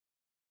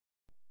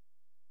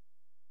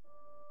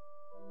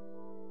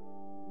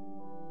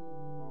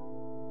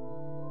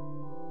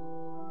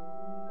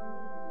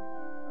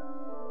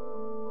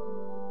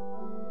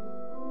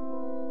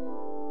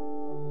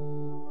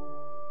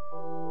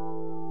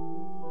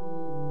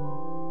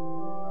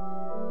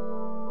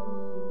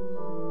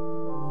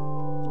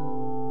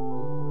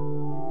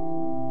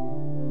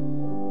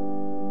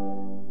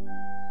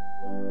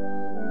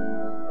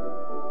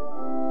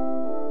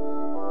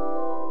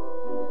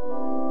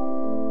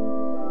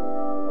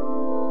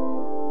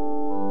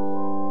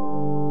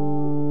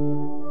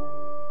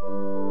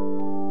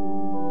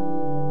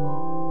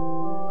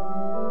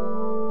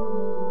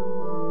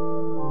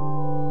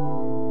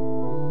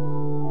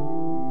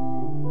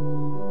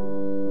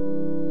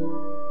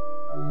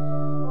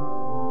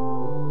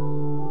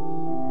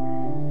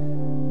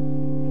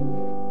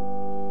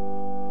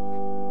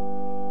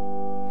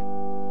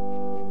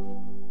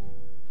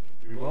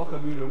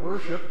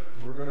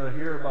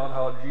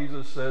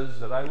Jesus says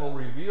that I will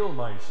reveal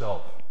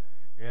myself.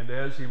 And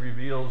as he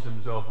reveals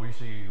himself, we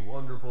see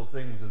wonderful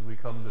things as we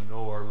come to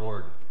know our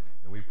Lord.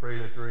 And we pray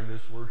that during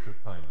this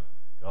worship time,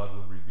 God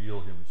will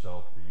reveal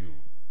himself to you.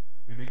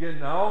 We begin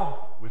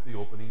now with the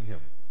opening hymn.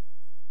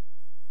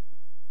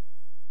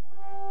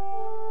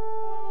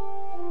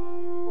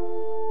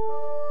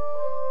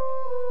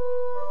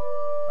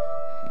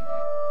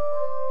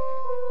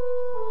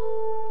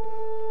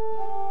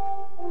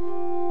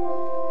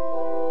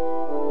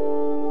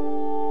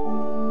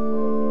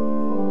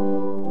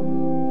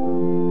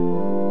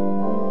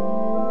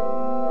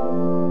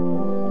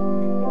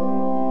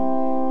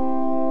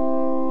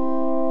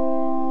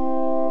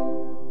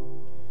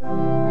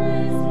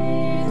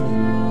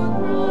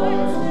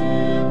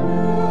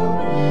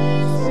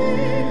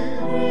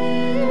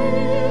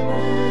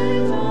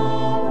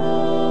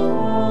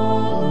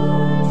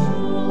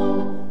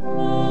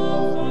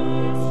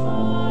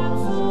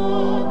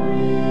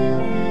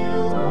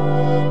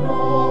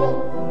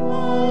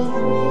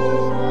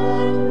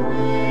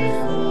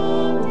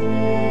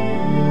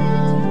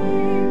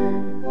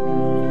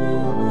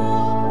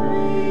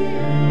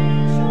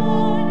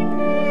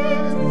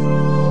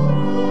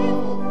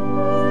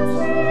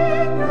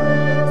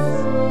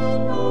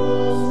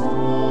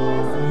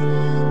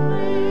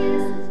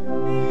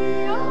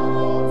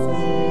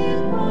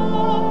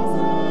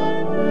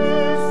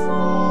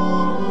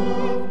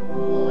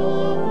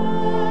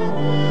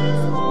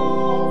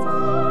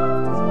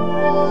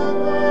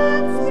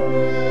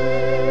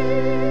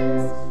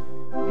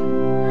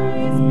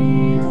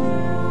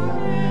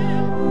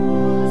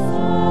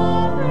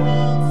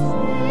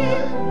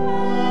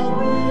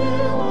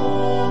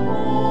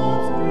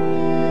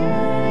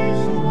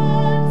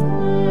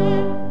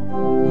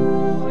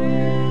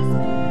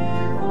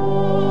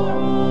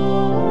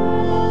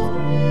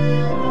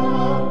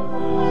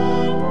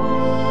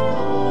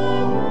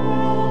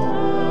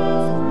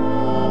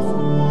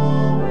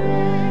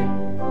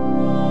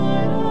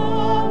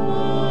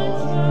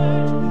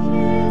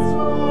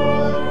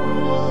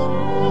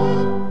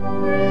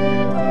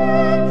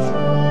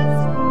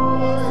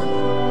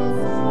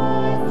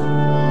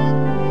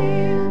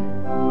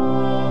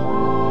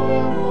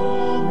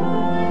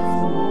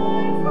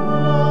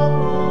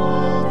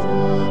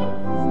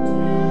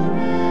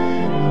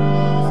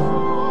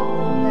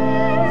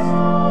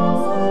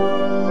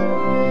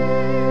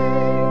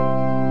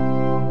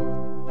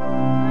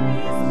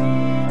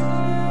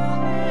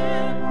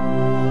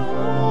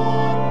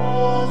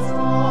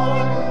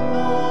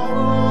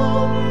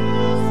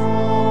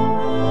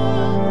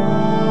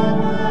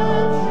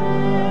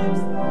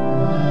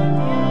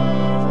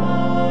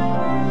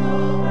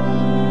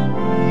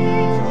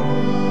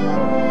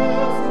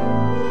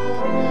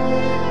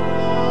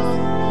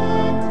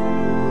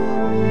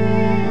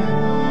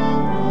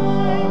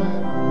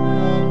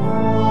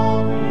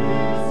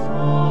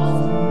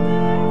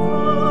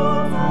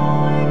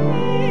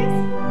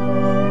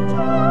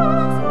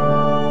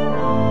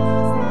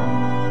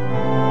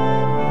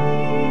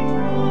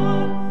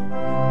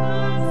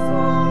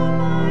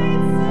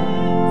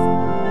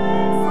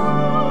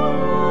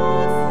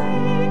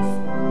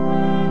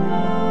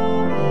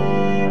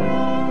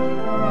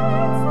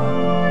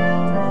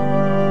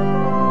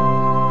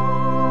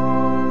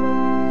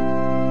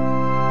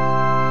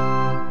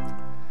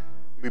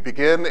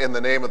 In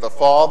the name of the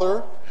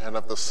Father, and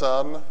of the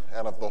Son,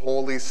 and of the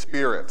Holy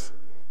Spirit.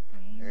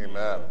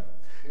 Amen.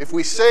 If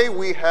we say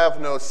we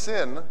have no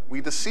sin,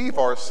 we deceive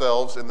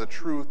ourselves, and the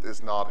truth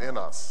is not in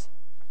us.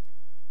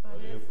 But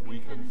if we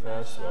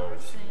confess our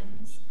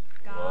sins,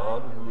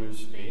 God, who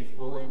is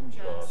faithful and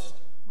just,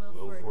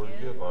 will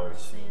forgive our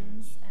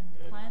sins and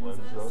cleanse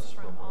us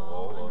from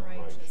all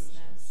unrighteousness.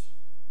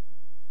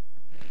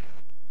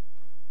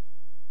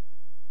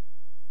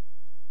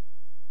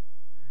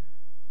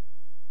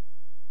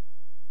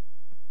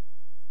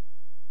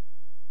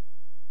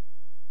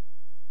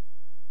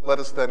 Let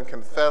us then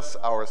confess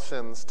our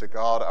sins to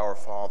God our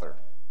Father.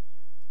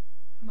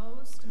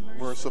 Most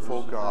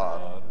merciful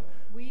God,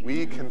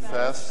 we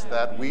confess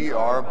that we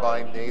are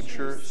by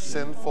nature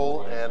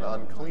sinful and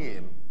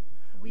unclean.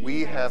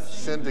 We have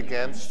sinned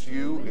against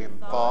you in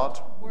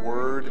thought,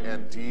 word,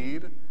 and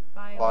deed,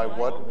 by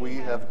what we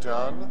have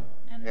done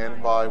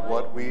and by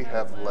what we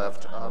have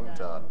left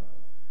undone.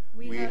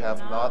 We have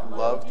not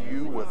loved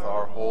you with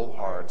our whole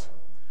heart.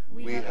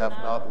 We have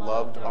not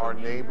loved our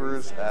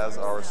neighbors as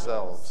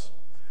ourselves.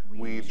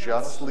 We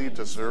justly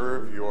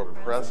deserve your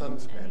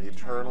present and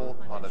eternal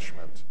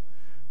punishment.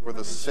 For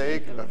the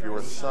sake of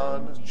your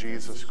Son,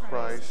 Jesus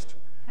Christ,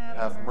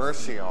 have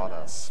mercy on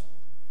us.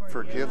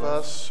 Forgive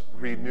us,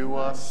 renew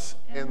us,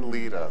 and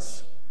lead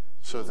us,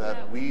 so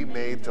that we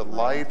may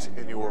delight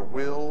in your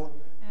will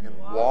and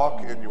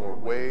walk in your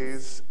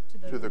ways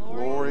to the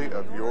glory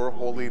of your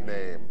holy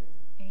name.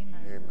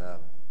 Amen.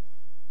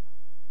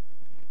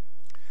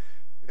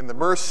 In the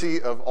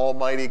mercy of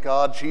Almighty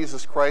God,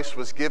 Jesus Christ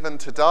was given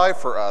to die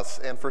for us,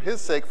 and for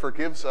his sake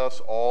forgives us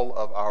all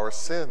of our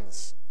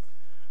sins.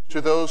 To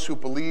those who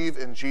believe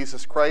in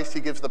Jesus Christ, he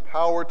gives the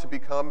power to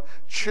become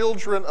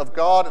children of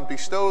God and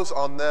bestows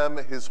on them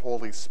his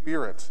Holy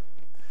Spirit.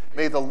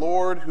 May the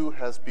Lord, who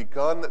has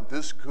begun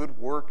this good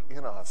work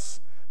in us,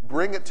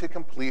 bring it to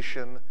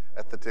completion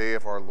at the day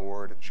of our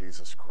Lord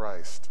Jesus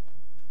Christ.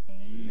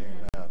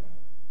 Amen.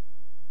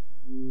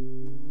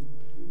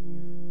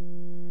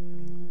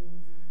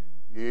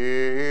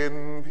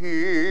 In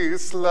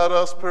peace, let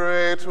us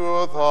pray to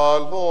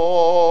the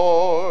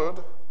Lord.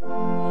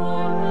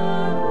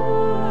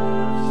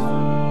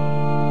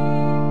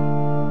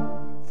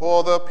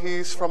 For the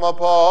peace from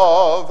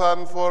above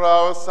and for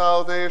our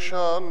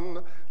salvation,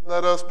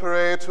 let us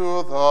pray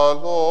to the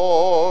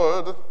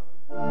Lord.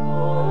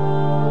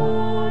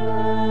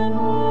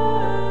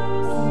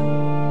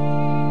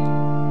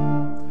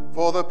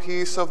 For the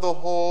peace of the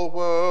whole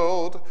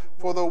world,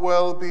 for the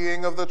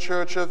well-being of the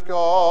Church of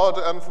God,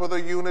 and for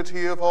the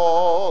unity of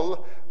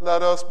all,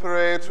 let us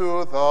pray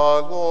to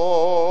the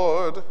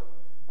Lord.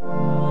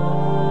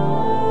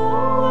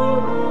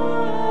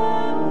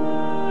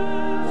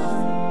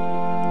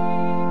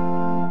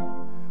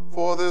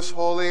 For this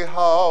holy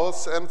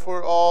house, and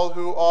for all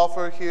who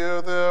offer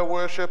here their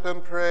worship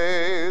and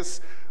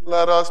praise,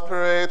 let us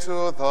pray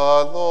to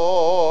the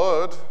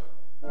Lord.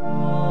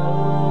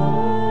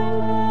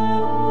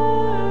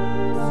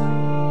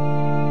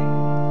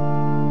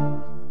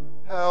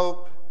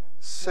 Help,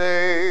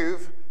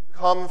 save,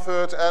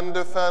 comfort, and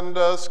defend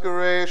us,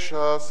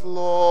 gracious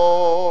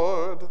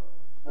Lord.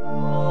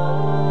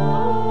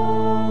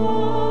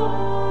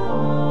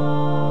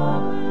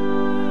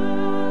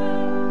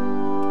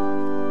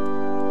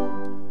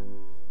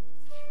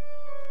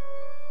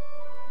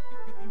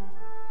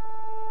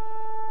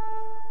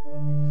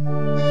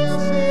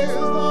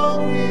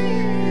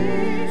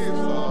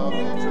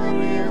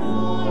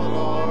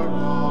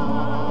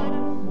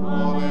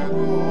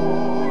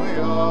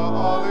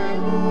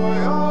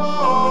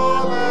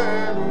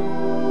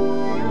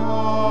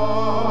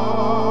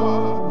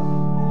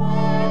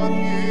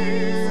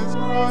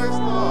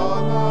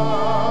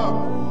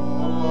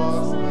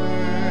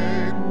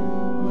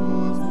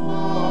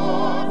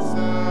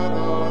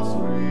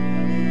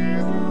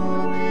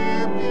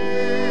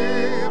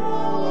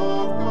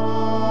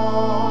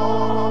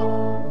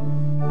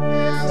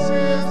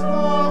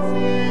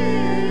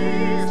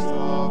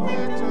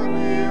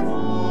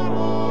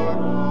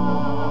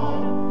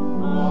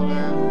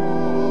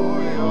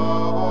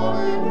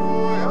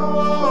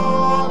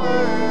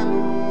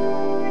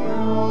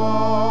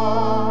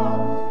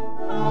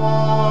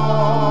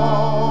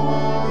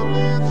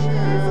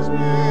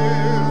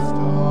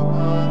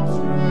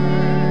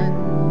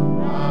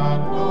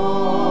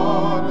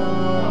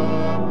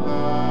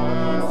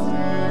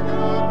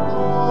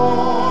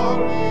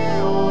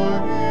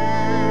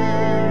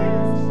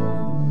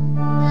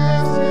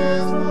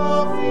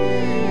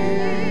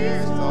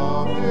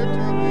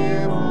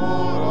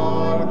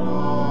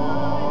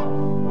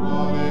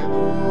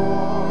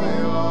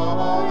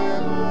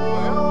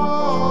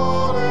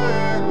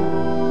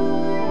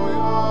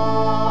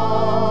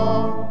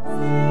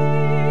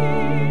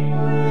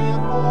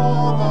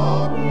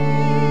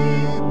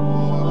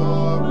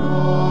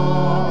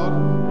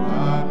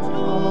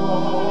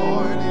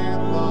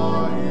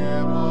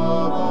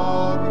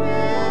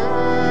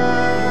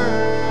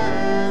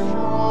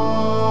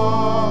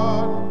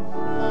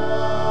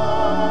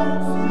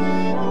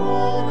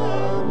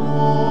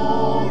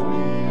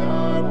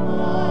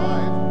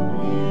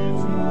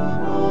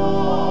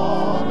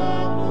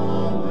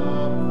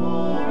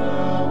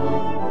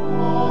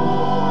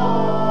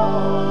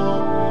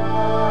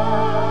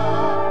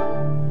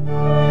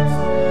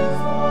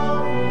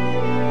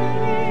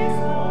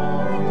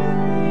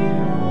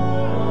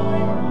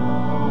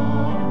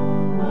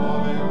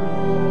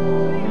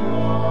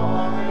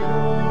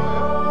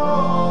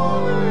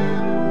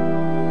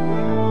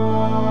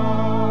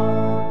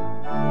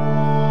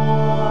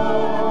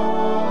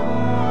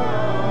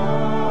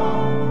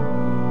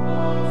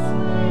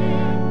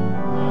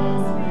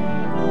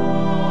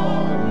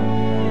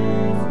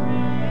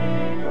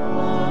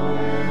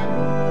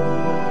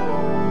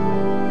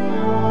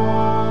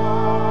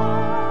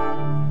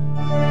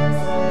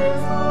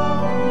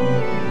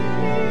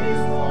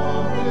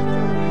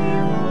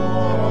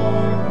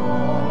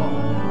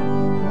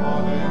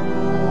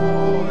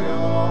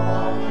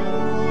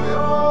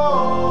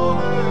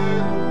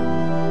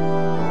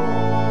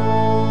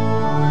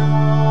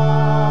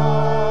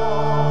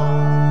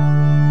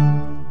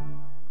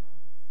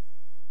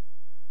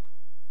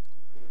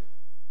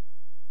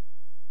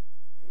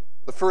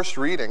 The first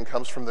reading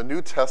comes from the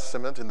New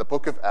Testament in the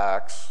book of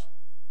Acts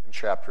in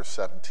chapter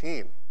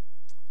 17.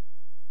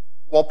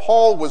 While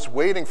Paul was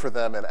waiting for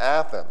them in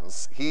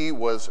Athens, he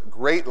was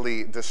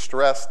greatly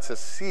distressed to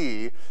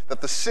see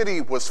that the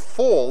city was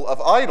full of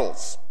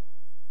idols.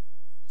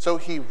 So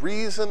he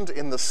reasoned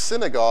in the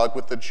synagogue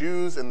with the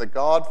Jews and the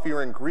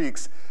God-fearing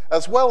Greeks,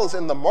 as well as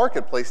in the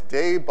marketplace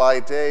day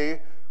by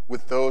day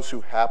with those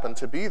who happened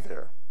to be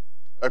there.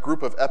 A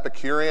group of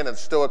Epicurean and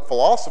Stoic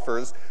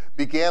philosophers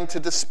began to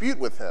dispute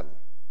with him.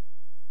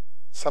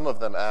 Some of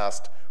them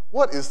asked,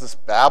 "What is this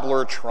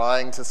babbler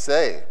trying to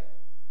say?"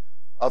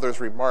 Others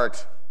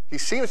remarked, "He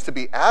seems to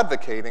be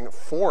advocating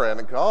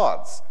foreign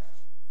gods."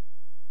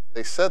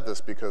 They said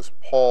this because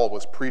Paul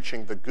was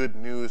preaching the good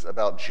news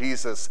about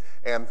Jesus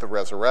and the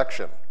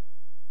resurrection.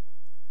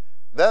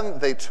 Then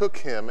they took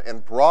him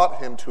and brought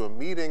him to a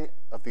meeting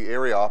of the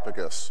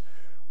Areopagus,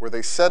 where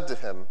they said to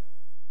him,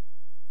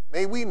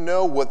 "May we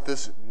know what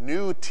this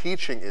new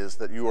teaching is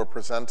that you are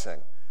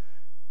presenting?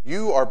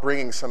 You are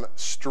bringing some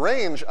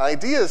strange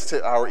ideas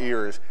to our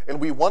ears, and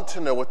we want to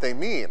know what they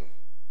mean."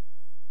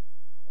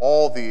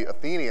 All the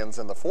Athenians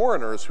and the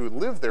foreigners who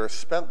lived there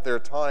spent their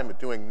time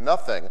doing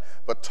nothing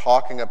but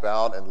talking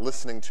about and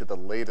listening to the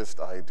latest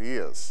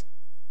ideas.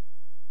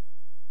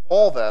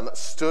 Paul then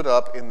stood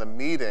up in the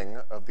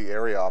meeting of the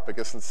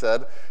Areopagus and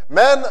said,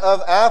 "Men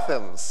of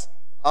Athens,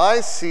 I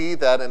see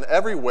that in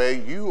every way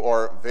you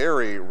are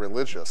very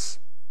religious.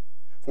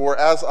 For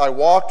as I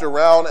walked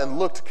around and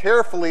looked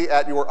carefully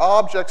at your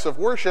objects of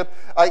worship,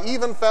 I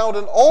even found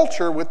an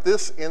altar with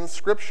this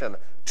inscription,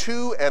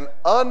 'To an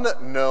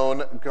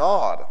unknown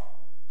God.'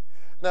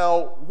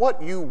 Now,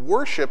 what you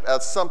worship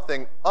as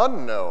something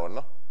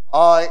unknown,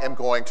 I am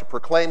going to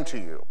proclaim to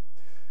you.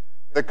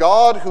 The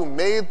God who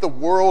made the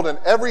world and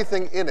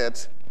everything in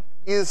it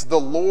is the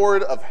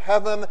Lord of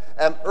heaven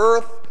and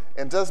earth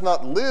and does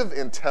not live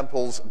in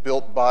temples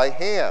built by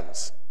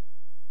hands.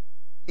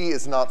 He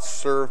is not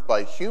served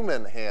by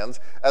human hands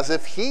as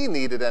if he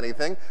needed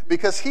anything,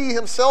 because he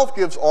himself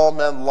gives all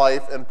men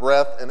life and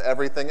breath and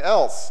everything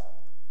else.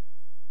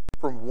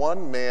 From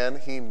one man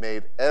he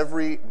made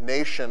every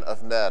nation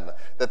of men,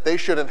 that they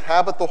should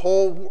inhabit the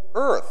whole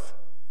earth.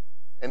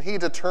 And he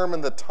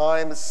determined the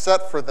time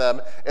set for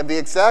them and the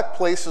exact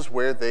places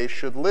where they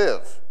should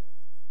live.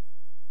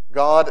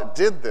 God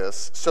did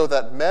this so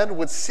that men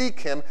would seek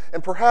him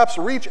and perhaps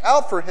reach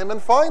out for him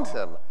and find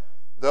him,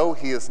 though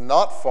he is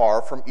not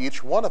far from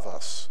each one of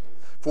us.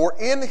 For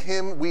in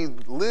him we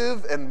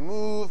live and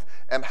move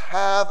and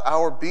have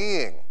our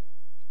being.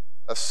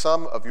 As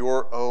some of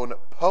your own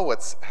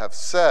poets have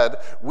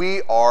said,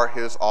 we are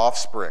his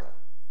offspring.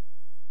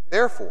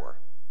 Therefore,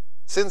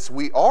 since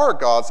we are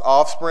God's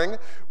offspring,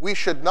 we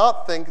should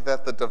not think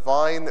that the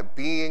divine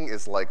being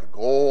is like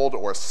gold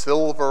or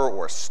silver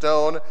or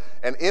stone,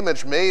 an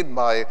image made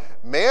by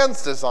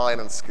man's design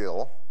and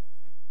skill.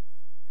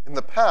 In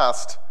the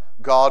past,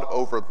 God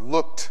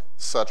overlooked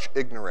such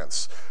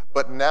ignorance,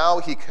 but now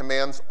he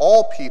commands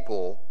all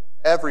people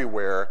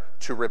everywhere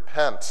to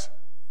repent.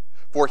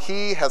 For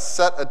he has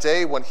set a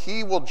day when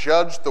he will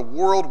judge the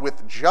world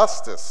with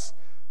justice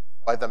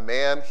by the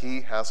man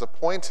he has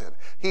appointed.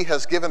 He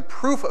has given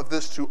proof of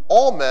this to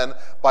all men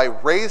by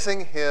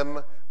raising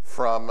him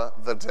from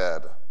the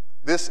dead.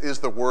 This is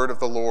the word of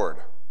the Lord.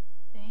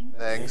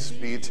 Thanks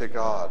be to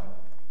God.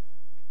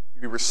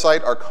 We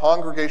recite our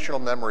congregational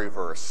memory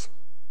verse,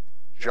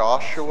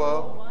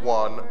 Joshua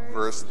 1,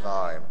 verse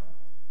 9.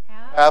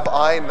 Have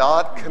I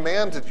not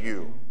commanded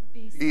you?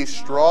 Be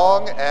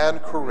strong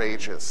and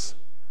courageous.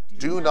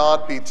 Do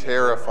not be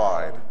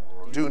terrified.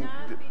 Do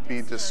not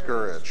be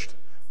discouraged.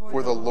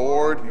 For the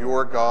Lord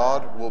your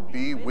God will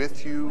be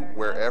with you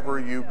wherever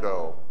you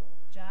go.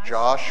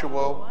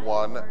 Joshua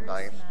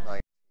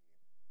 1:19.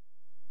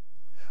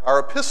 Our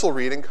epistle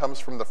reading comes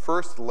from the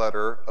first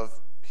letter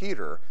of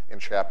Peter in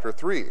chapter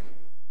 3.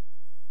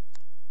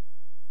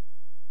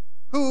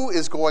 Who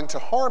is going to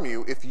harm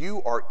you if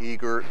you are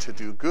eager to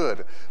do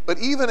good? But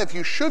even if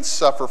you should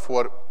suffer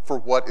for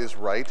what is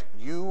right,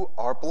 you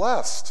are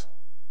blessed.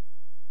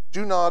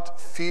 Do not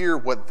fear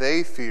what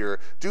they fear.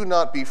 Do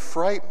not be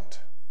frightened.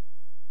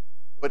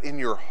 But in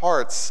your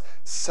hearts,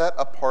 set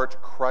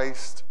apart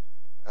Christ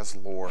as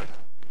Lord.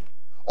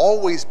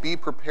 Always be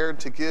prepared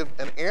to give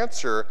an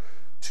answer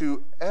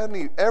to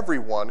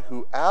everyone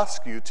who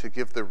asks you to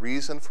give the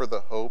reason for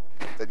the hope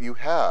that you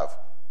have.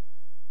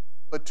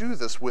 But do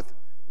this with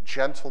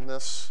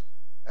gentleness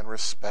and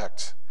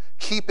respect,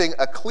 keeping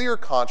a clear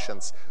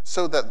conscience,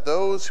 so that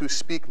those who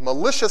speak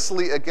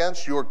maliciously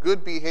against your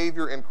good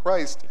behavior in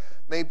Christ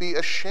may be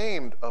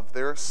ashamed of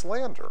their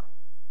slander.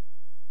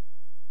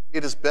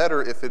 It is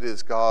better, if it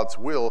is God's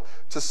will,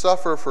 to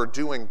suffer for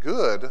doing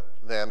good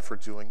than for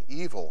doing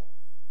evil.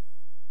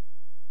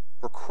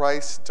 For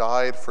Christ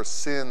died for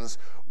sins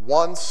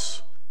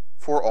once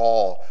for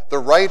all, the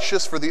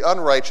righteous for the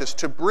unrighteous,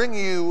 to bring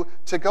you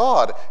to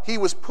God. He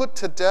was put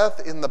to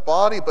death in the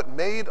body, but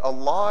made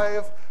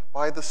alive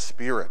by the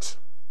Spirit,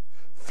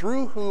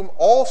 through whom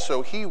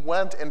also he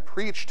went and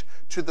preached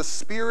to the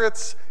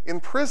spirits in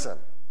prison,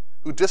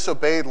 who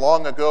disobeyed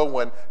long ago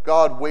when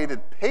God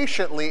waited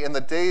patiently in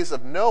the days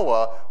of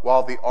Noah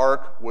while the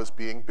ark was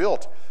being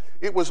built.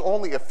 It was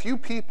only a few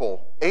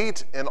people,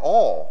 8 in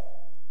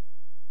all,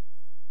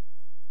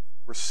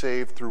 were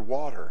saved through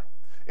water.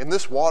 And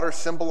this water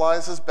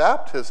symbolizes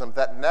baptism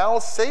that now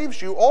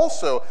saves you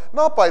also,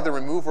 not by the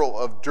removal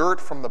of dirt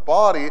from the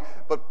body,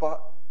 but by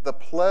the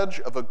pledge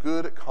of a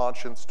good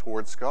conscience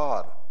towards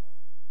God.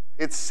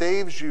 It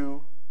saves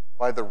you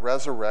by the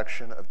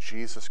resurrection of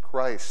Jesus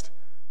Christ,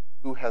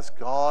 who has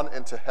gone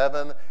into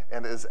heaven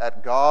and is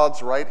at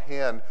God's right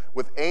hand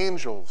with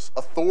angels,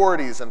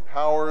 authorities, and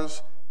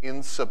powers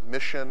in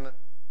submission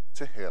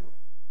to him.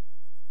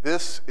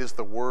 This is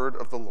the word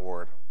of the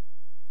Lord.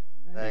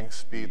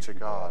 Thanks be to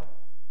God.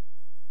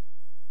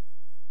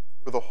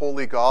 For the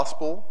Holy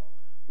Gospel,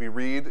 we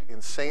read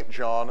in St.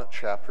 John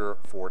chapter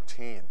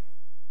 14.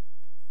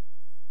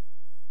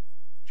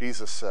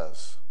 Jesus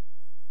says,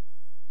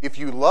 "If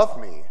you love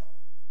me,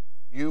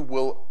 you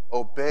will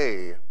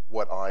obey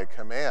what I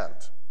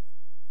command.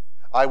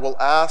 I will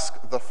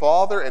ask the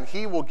Father, and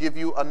he will give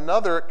you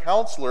another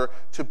counselor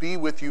to be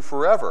with you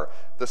forever,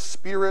 the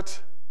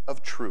Spirit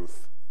of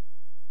truth.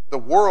 The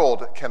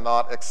world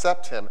cannot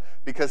accept him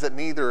because it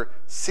neither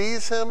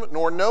sees him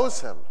nor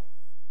knows him.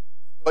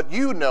 But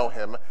you know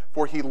him,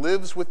 for he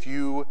lives with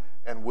you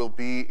and will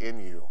be in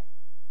you.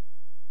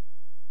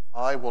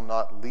 I will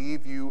not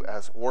leave you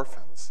as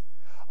orphans.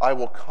 I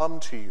will come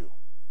to you.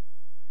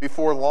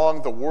 Before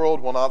long, the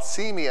world will not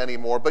see me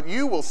anymore, but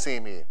you will see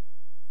me.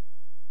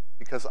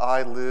 Because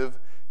I live,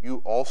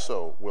 you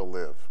also will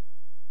live.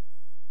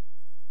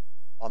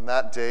 On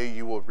that day,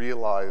 you will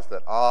realize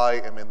that I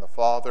am in the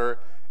Father,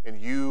 and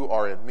you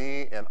are in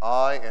me, and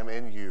I am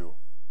in you.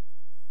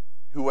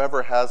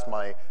 Whoever has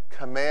my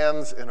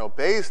commands and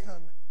obeys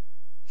them,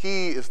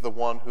 he is the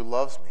one who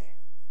loves me.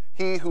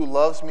 He who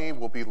loves me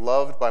will be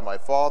loved by my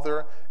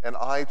Father, and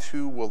I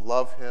too will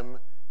love him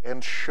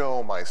and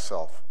show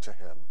myself to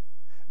him."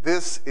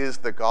 This is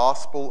the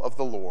gospel of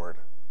the Lord.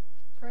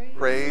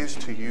 Praise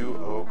to you,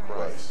 O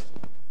Christ.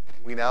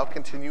 We now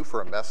continue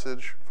for a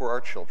message for our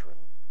children.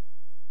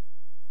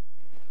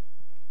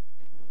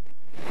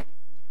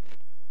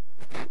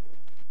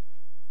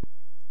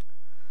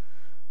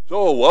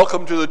 So,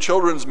 welcome to the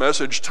children's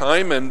message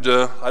time, and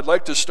I'd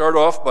like to start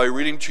off by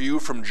reading to you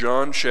from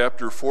John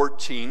chapter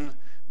 14,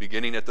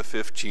 beginning at the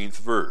 15th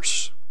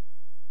verse.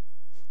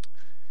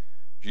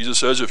 Jesus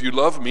says, "If you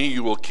love me,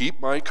 you will keep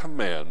my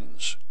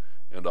commands,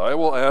 and I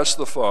will ask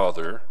the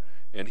Father,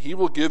 and he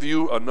will give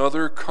you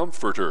another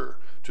comforter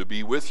to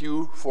be with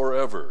you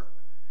forever.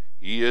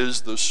 He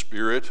is the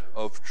Spirit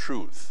of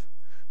truth."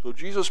 So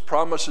Jesus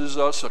promises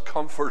us a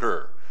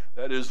comforter.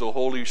 That is the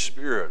Holy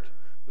Spirit,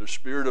 the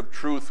Spirit of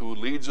truth who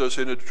leads us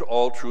into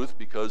all truth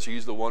because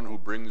he's the one who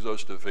brings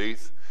us to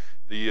faith.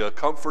 The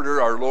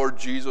comforter, our Lord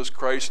Jesus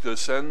Christ,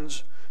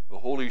 descends. The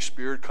Holy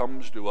Spirit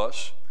comes to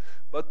us.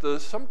 But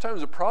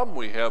sometimes the problem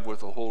we have with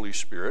the Holy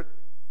Spirit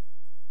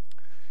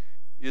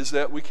is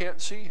that we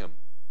can't see him.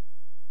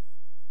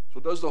 So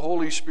does the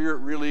Holy Spirit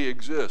really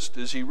exist?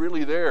 Is he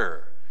really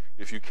there?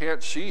 If you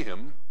can't see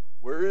him,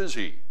 where is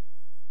he?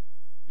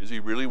 Is he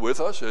really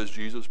with us as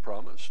Jesus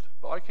promised?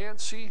 Well, I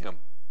can't see him.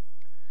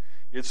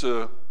 It's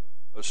a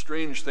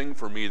strange thing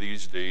for me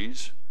these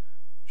days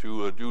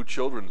to do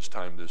children's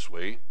time this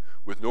way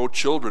with no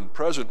children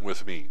present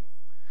with me.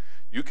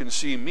 You can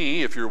see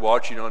me if you're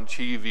watching on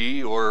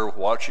TV or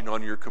watching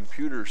on your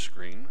computer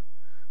screen,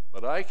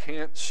 but I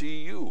can't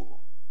see you.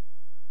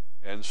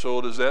 And so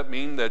does that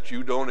mean that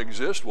you don't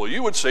exist? Well,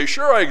 you would say,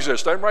 sure I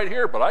exist, I'm right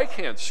here, but I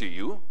can't see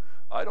you.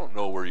 I don't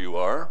know where you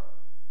are.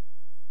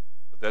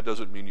 But that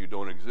doesn't mean you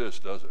don't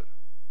exist, does it?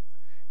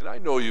 And I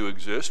know you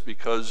exist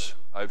because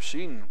I've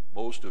seen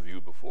most of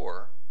you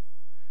before.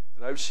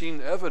 And I've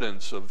seen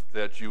evidence of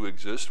that you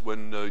exist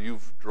when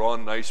you've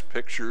drawn nice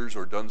pictures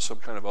or done some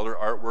kind of other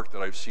artwork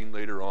that I've seen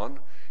later on.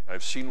 And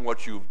I've seen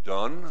what you've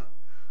done.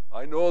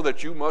 I know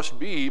that you must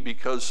be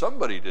because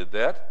somebody did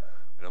that,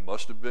 and it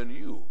must have been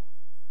you.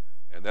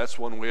 And that's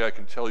one way I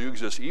can tell you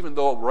exist, even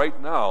though right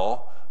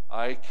now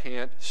I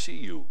can't see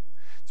you.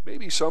 It's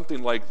maybe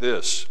something like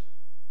this.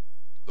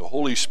 The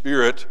Holy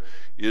Spirit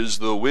is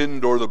the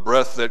wind or the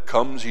breath that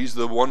comes. He's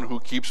the one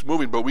who keeps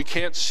moving, but we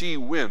can't see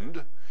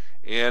wind,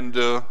 and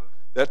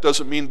that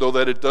doesn't mean, though,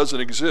 that it doesn't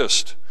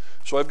exist.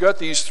 So I've got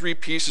these 3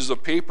 pieces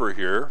of paper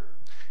here,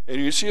 and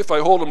you see if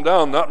I hold them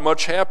down, not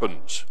much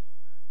happens.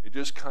 They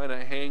just kind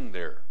of hang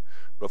there.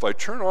 But if I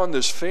turn on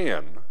this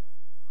fan,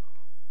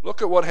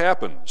 look at what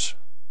happens.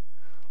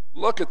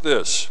 Look at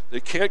this.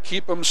 They can't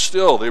keep them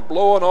still. They're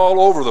blowing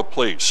all over the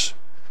place.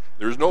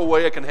 There's no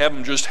way I can have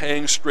them just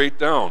hang straight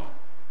down.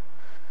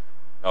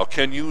 Now,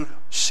 can you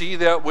see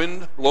that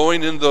wind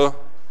blowing in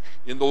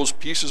those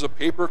pieces of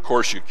paper? Of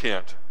course you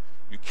can't.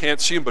 You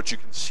can't see them, but you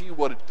can see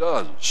what it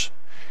does.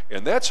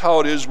 And that's how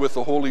it is with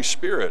the Holy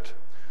Spirit.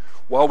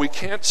 While we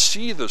can't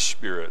see the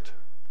Spirit,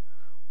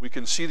 we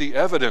can see the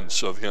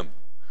evidence of him.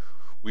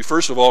 We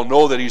first of all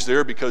know that he's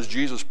there because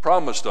Jesus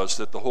promised us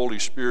that the Holy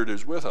Spirit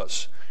is with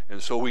us.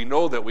 And so we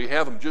know that we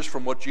have him just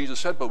from what Jesus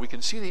said, but we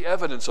can see the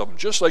evidence of him.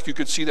 Just like you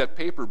could see that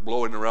paper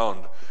blowing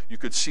around, you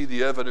could see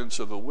the evidence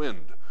of the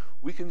wind.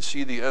 We can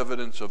see the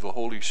evidence of the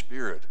Holy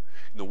Spirit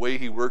in the way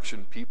he works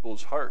in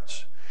people's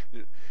hearts.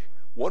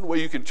 One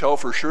way you can tell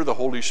for sure the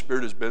Holy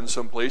Spirit has been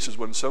someplace is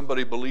when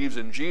somebody believes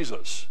in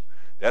Jesus.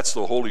 That's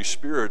the Holy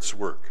Spirit's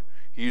work.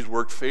 He's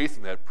worked faith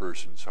in that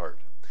person's heart.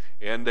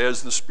 And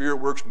as the Spirit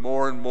works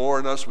more and more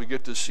in us, we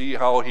get to see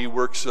how he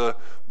works so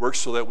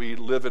that we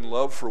live in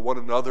love for one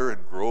another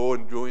and grow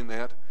in doing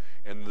that.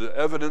 And the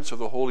evidence of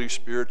the Holy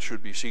Spirit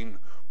should be seen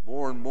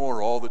more and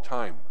more all the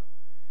time.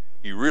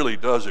 He really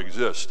does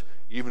exist,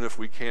 even if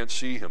we can't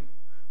see him.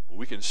 But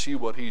we can see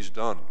what he's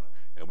done,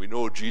 and we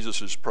know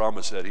Jesus'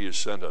 promise that he has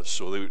sent us,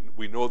 so that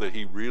we know that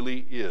he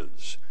really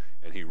is,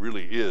 and he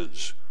really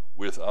is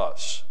with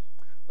us.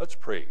 Let's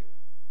pray.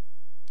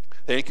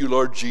 Thank you,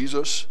 Lord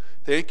Jesus.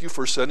 Thank you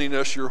for sending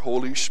us your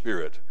Holy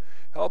Spirit.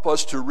 Help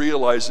us to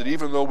realize that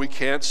even though we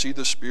can't see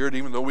the Spirit,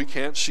 even though we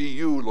can't see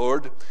you,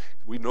 Lord,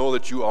 we know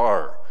that you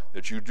are,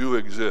 that you do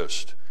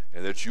exist,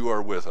 and that you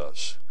are with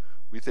us.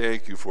 We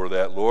thank you for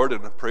that, Lord,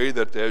 and pray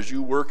that as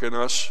you work in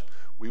us,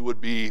 we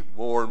would be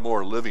more and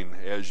more living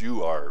as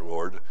you are,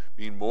 Lord,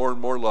 being more and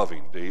more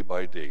loving day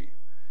by day.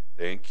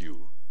 Thank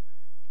you.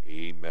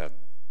 Amen.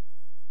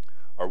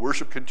 Our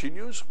worship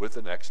continues with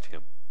the next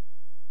hymn.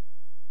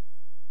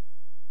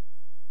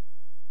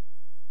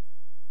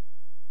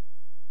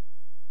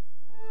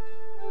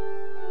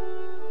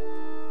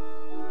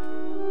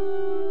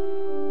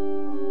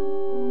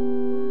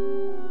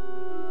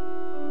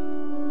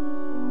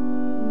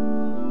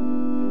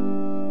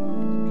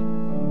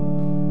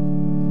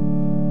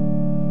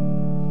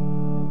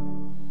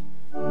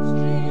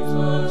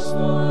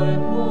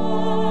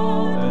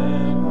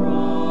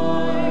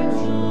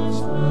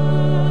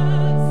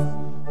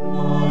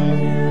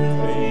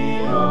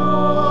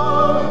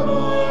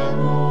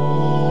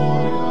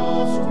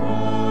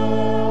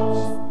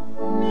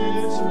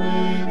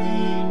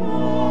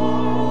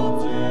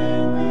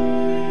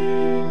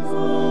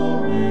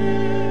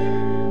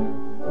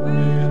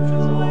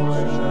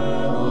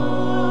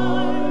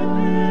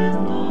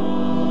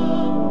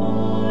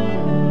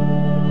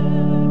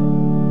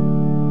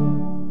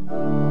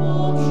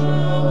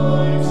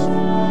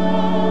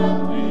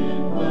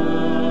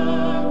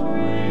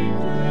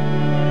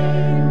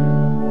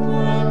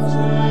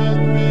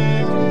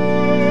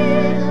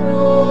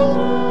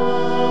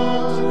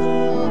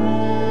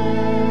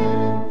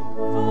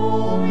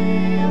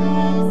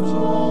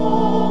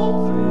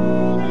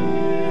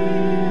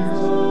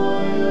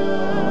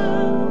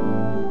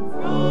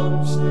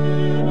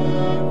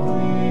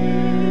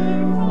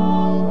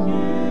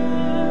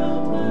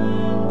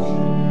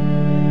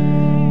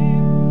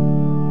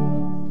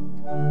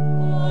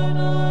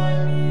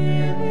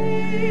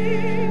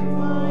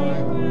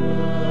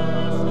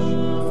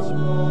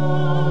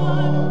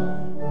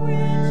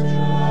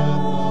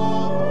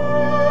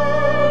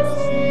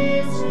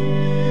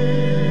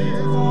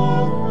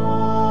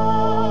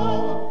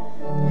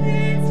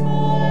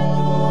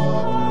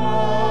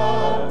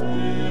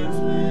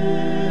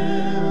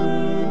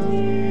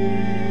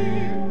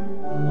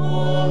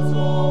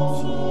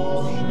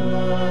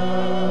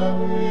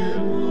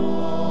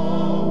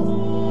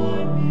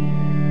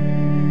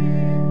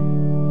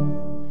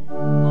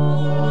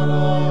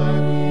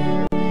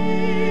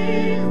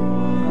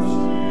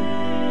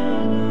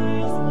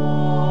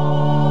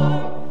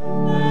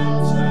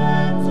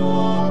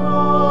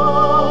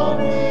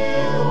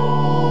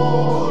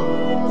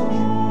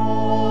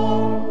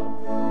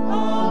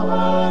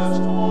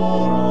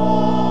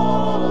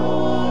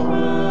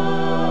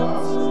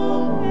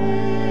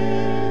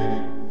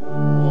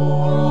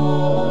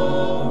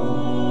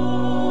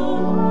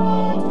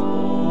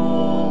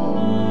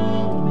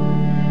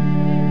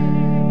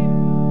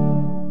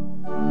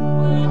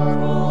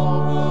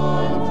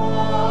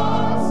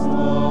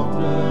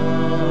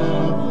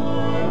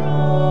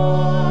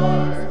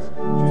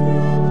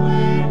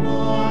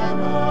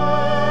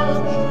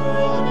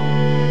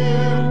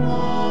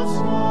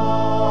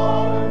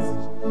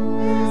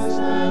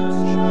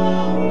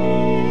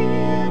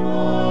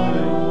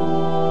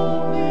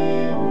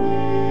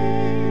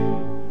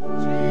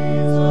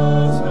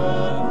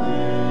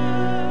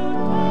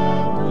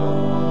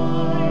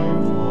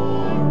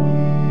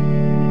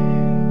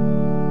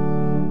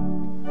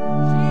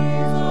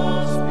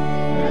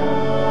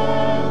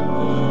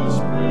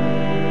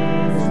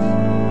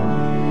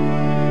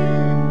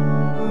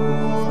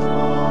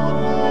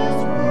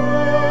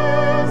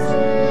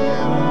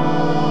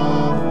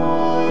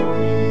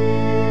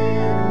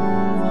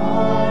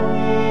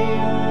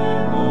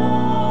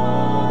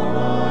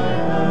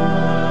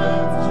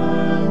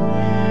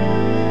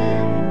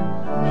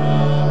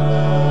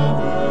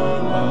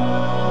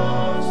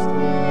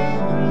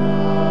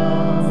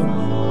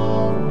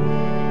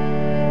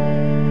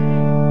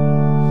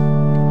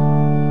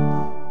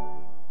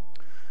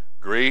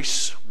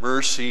 Grace,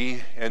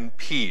 mercy, and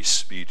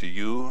peace be to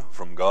you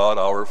from God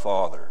our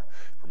Father,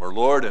 from our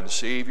Lord and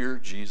Savior,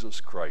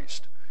 Jesus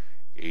Christ.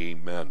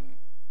 Amen.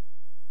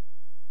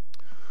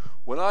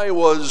 When I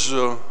was,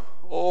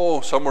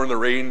 somewhere in the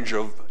range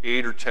of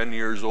 8 or 10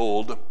 years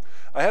old,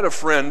 I had a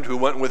friend who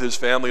went with his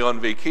family on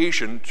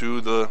vacation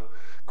to the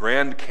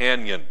Grand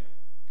Canyon.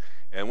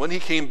 And when he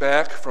came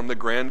back from the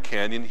Grand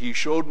Canyon, he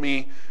showed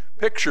me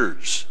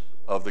pictures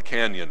of the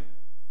canyon.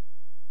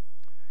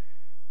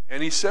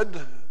 And he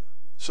said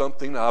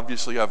something,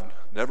 obviously, I've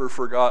never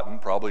forgotten,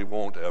 probably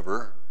won't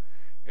ever.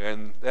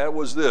 And that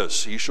was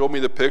this. He showed me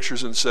the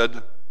pictures and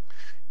said,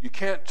 "You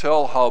can't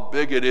tell how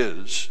big it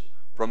is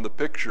from the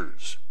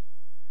pictures.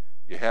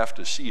 You have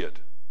to see it."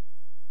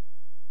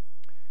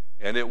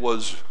 And it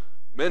was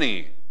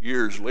many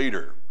years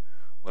later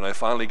when I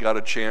finally got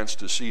a chance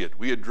to see it.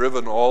 We had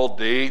driven all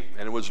day,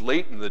 and it was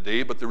late in the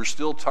day, but there was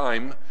still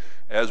time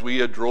as we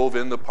had drove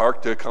in the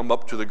park to come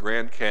up to the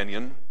Grand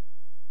Canyon.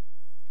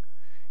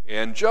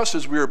 And just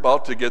as we were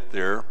about to get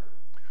there,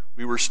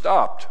 we were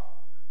stopped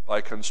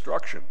by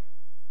construction.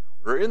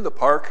 We were in the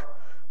park.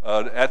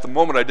 At the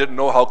moment, I didn't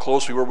know how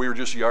close we were. We were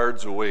just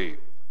yards away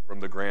from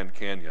the Grand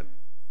Canyon.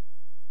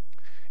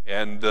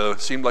 And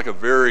it seemed like a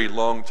very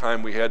long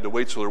time we had to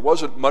wait, so there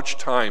wasn't much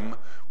time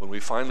when we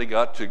finally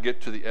got to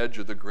the edge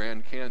of the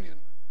Grand Canyon.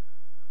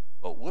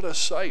 But what a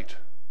sight.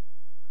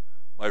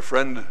 My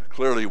friend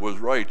clearly was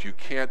right. You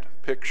can't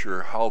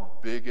picture how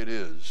big it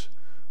is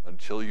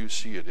until you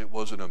see it. It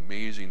was an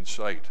amazing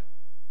sight.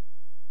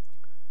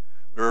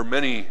 There are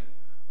many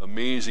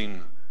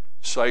amazing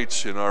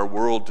sights in our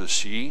world to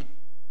see.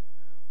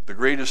 But the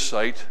greatest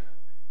sight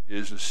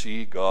is to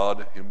see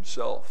God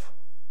himself.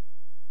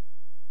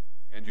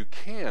 And you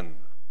can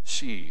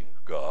see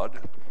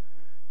God.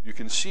 You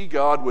can see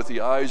God with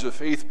the eyes of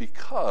faith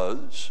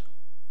because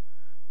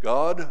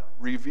God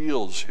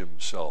reveals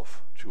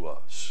himself to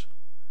us.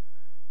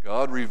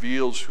 God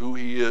reveals who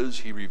he is.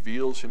 He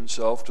reveals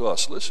himself to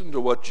us. Listen to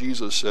what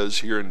Jesus says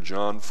here in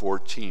John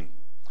 14.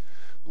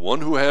 The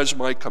one who has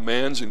my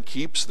commands and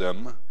keeps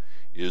them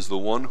is the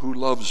one who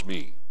loves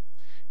me.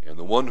 And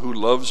the one who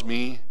loves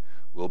me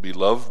will be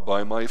loved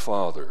by my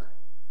Father.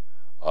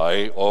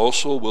 I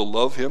also will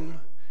love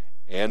him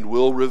and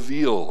will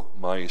reveal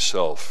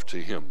myself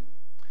to him.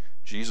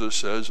 Jesus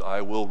says,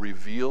 I will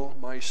reveal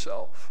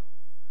myself.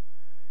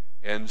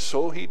 And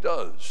so he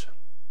does.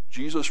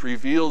 Jesus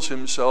reveals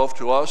himself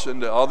to us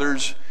and to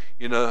others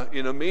in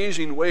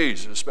amazing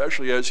ways,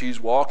 especially as he's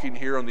walking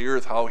here on the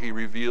earth, how he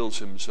reveals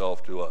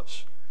himself to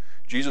us.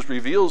 Jesus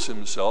reveals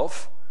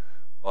himself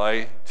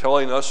by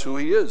telling us who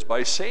he is,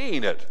 by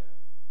saying it.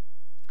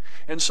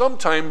 And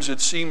sometimes it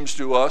seems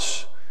to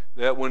us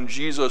that when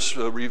Jesus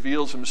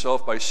reveals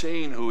himself by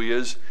saying who he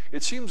is,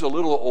 it seems a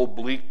little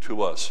oblique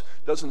to us.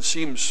 It doesn't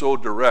seem so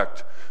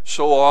direct.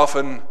 So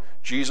often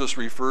Jesus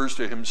refers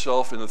to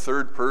himself in the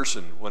third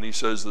person when he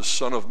says the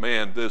Son of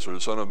Man this or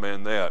the Son of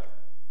Man that.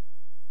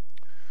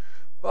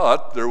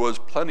 But there was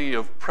plenty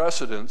of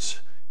precedence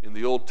in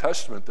the Old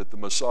Testament that the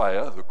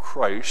Messiah, the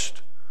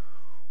Christ,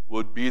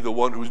 would be the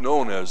one who's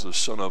known as the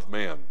Son of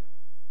Man.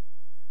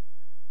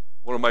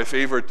 One of my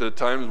favorite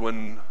times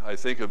when I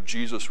think of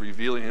Jesus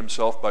revealing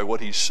himself by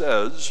what he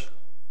says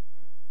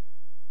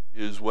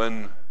is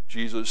when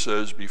Jesus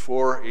says,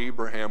 before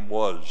Abraham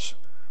was,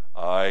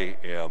 I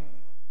am.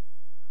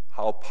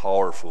 How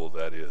powerful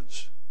that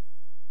is.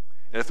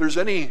 And if there's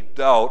any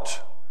doubt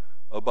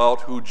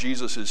about who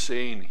Jesus is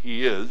saying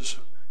he is,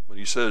 when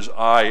he says,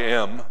 I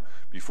am,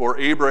 before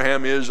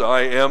Abraham is,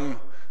 I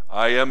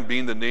am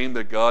being the name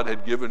that God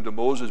had given to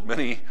Moses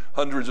many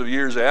hundreds of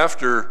years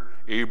after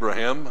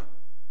Abraham,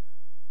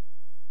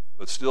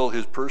 but still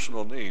his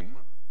personal name.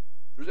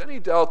 If there's any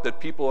doubt that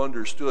people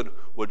understood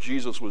what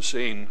Jesus was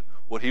saying,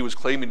 what he was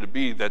claiming to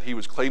be, that he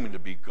was claiming to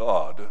be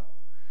God,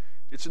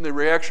 it's in the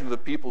reaction of the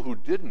people who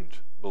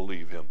didn't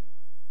believe him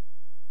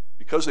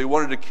because they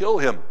wanted to kill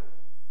him.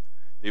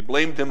 They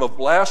blamed him of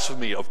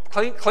blasphemy, of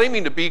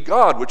claiming to be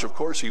God, which of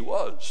course he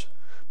was,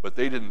 but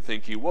they didn't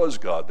think he was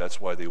God.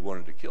 That's why they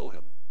wanted to kill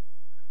him.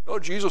 No,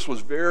 Jesus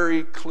was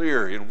very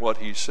clear in what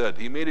he said.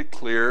 He made it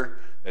clear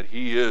that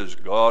he is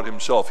God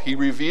himself. He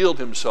revealed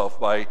himself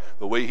by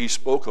the way he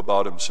spoke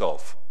about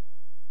himself.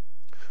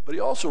 But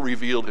he also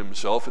revealed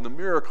himself in the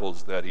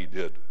miracles that he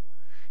did.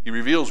 He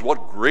reveals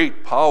what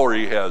great power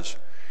he has.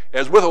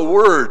 As with a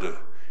word,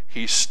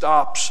 he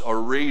stops a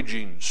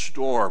raging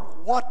storm.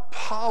 What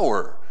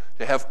power!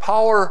 To have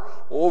power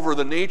over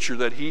the nature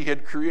that he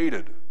had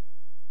created.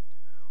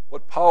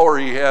 What power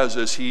he has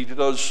as he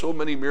does so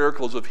many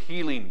miracles of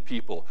healing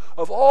people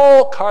of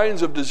all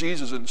kinds of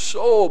diseases and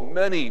so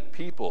many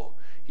people.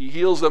 He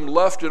heals them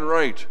left and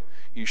right.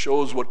 He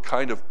shows what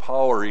kind of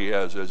power he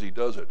has as he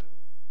does it.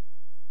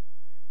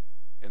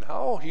 And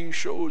how he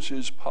shows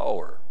his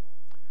power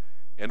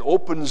and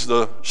opens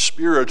the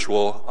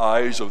spiritual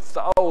eyes of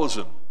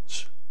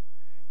thousands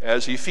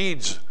as he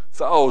feeds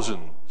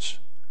thousands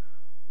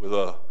with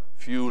a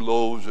few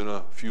loaves and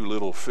a few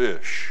little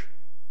fish.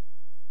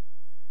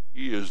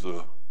 He is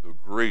the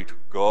great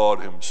God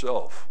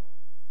himself.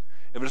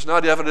 If it's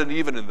not evident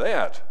even in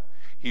that,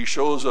 he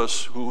shows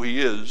us who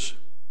he is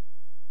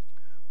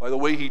by the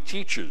way he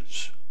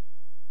teaches.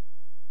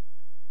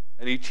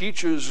 And he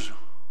teaches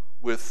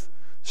with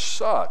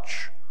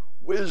such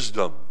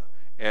wisdom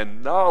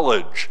and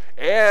knowledge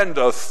and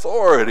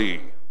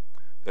authority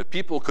that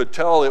people could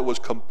tell it was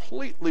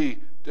completely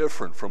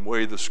different from the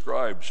way the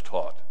scribes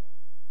taught.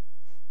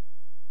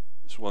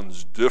 This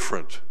one's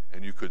different,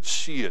 and you could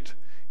see it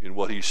in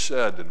what he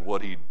said and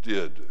what he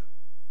did.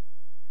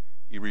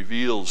 He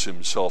reveals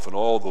himself in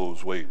all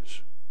those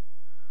ways.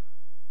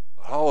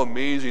 How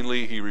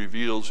amazingly he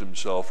reveals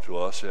himself to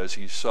us as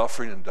he's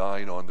suffering and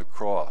dying on the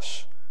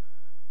cross.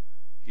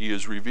 He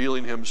is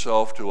revealing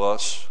himself to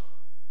us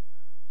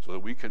so that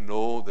we can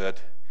know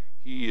that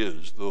he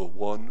is the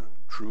one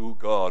true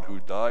God who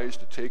dies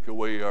to take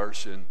away our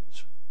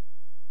sins.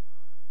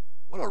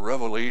 What a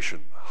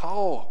revelation.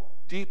 How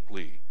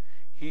deeply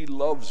he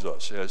loves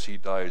us as he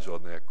dies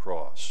on that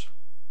cross.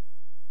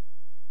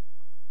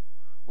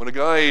 When a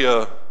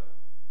guy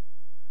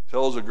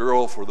tells a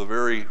girl for the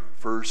very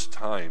first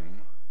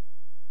time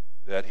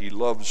that he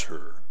loves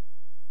her,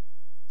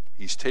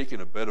 he's taking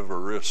a bit of a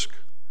risk.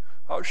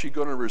 How's she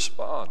going to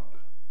respond?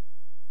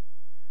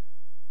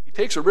 He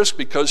takes a risk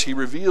because he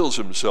reveals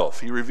himself.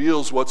 He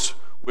reveals what's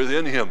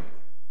within him.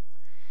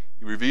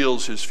 He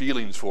reveals his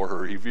feelings for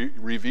her. He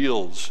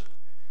reveals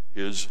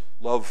his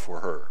love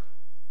for her.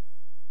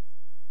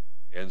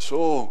 And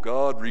so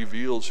God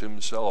reveals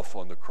himself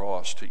on the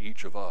cross to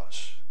each of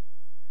us.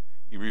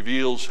 He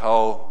reveals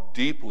how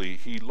deeply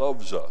he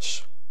loves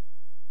us.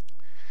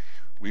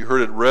 We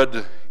heard it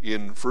read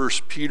in 1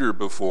 Peter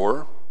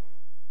before,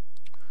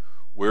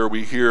 where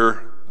we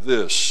hear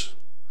this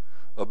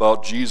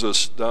about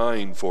Jesus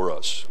dying for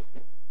us.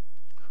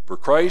 For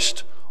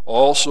Christ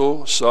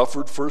also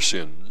suffered for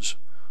sins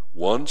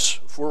once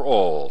for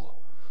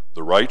all,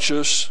 the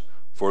righteous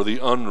for the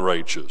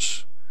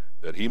unrighteous,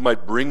 that he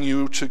might bring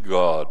you to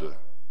God.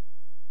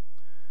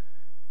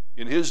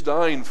 In his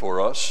dying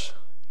for us,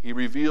 he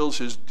reveals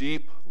his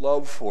deep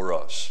love for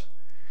us.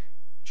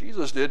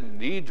 Jesus didn't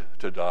need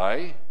to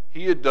die.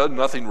 He had done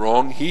nothing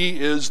wrong. He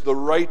is the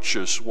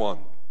righteous one.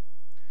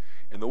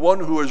 And the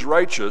one who is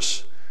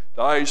righteous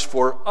dies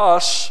for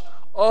us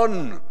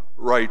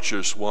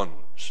unrighteous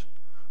ones.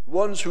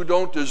 Ones who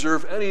don't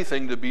deserve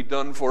anything to be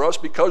done for us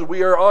because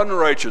we are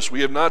unrighteous.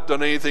 We have not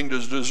done anything to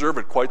deserve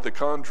it, quite the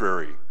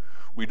contrary.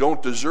 We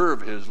don't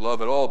deserve his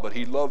love at all, but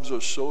he loves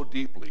us so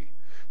deeply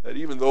that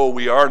even though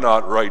we are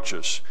not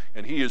righteous,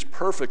 and he is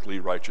perfectly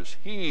righteous,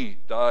 he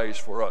dies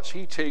for us.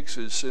 He takes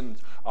his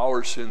sins,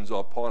 our sins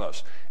upon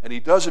us. And he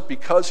does it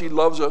because he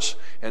loves us,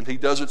 and he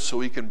does it so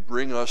he can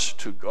bring us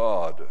to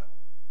God.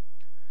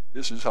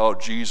 This is how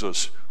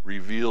Jesus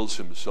reveals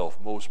himself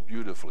most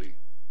beautifully.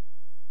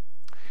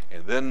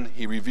 And then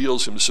he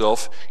reveals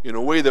himself in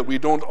a way that we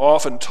don't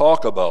often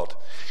talk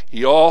about.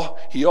 He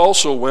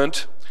also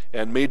went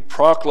and made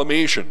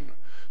proclamation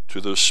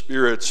to the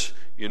spirits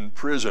in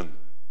prison.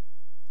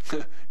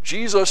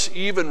 Jesus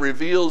even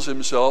reveals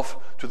himself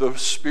to the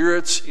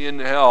spirits in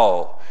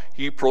hell.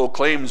 He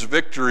proclaims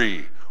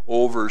victory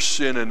over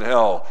sin and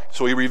hell.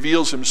 So he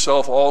reveals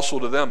himself also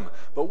to them.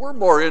 But we're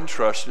more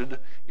interested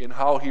in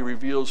how he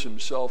reveals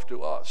himself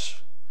to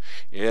us.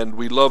 And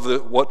we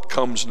love what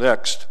comes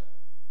next,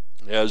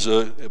 as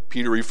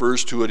Peter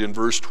refers to it in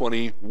verse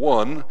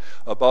 21,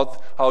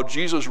 about how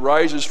Jesus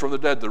rises from the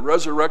dead, the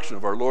resurrection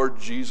of our Lord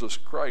Jesus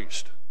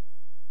Christ.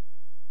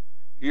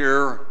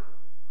 Here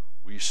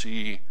we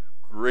see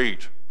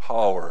great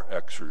power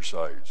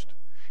exercised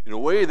in a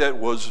way that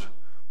was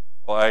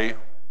by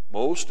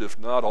most, if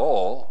not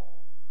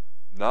all,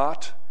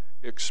 not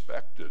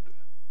expected.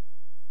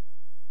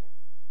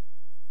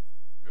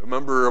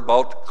 Remember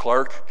about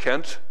Clark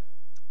Kent,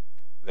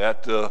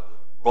 that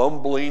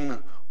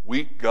bumbling,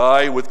 weak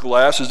guy with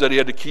glasses that he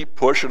had to keep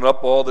pushing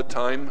up all the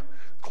time?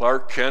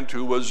 Clark Kent,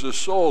 who was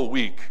so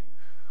weak.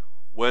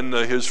 When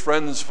his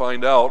friends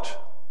find out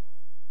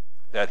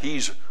that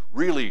he's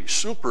really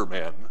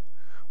Superman,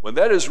 when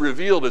that is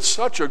revealed, it's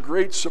such a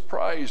great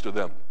surprise to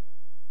them.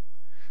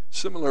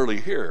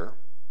 Similarly here,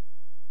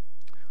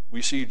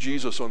 we see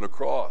Jesus on the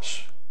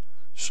cross,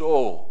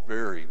 so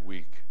very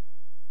weak.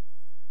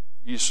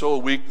 He's so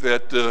weak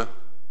that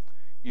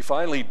he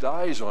finally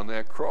dies on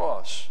that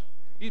cross.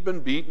 He's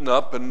been beaten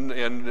up and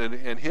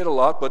hit a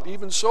lot, but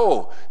even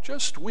so,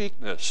 just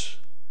weakness.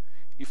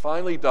 He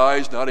finally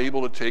dies, not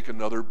able to take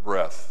another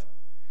breath.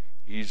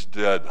 He's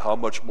dead. How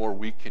much more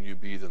weak can you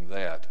be than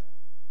that?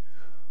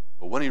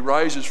 But when he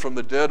rises from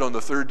the dead on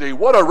the third day,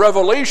 what a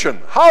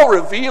revelation! How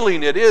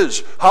revealing it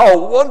is! How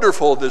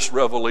wonderful this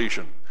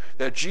revelation!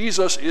 That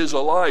Jesus is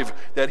alive,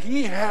 that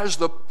he has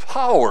the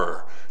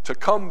power to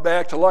come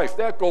back to life.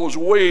 That goes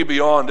way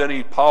beyond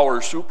any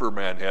power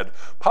Superman had.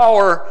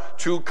 Power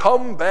to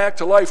come back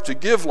to life, to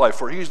give life,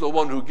 for he's the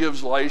one who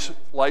gives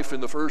life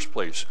in the first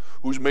place,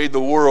 who's made the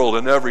world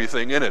and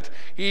everything in it.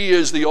 He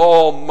is the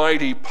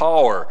almighty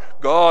power,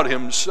 God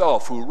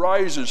himself, who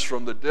rises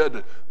from the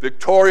dead,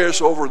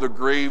 victorious over the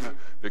grave,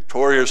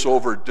 victorious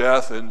over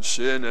death and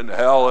sin and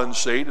hell and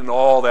Satan,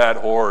 all that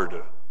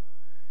horde.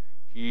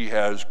 He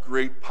has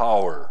great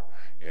power,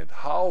 and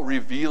how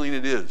revealing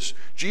it is.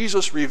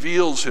 Jesus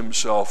reveals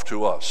himself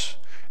to us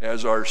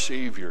as our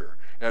Savior,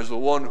 as the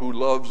one who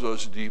loves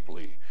us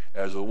deeply,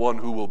 as the one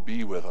who will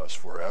be with us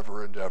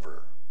forever and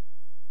ever.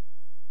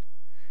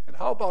 And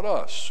how about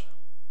us?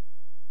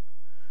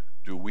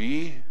 Do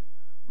we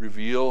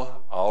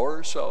reveal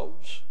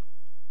ourselves?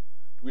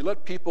 Do we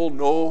let people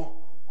know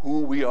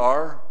who we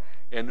are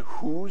and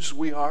whose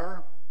we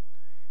are?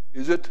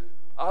 Is it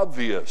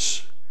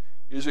obvious?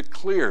 Is it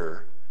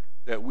clear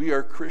that we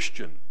are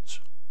Christians?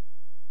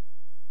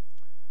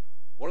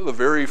 One of the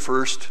very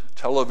first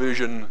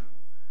television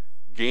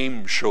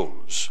game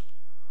shows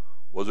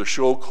was a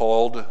show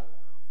called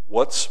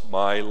What's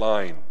My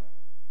Line?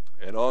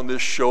 And on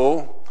this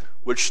show,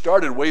 which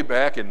started way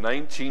back in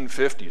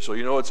 1950. So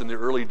you know it's in the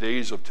early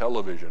days of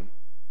television.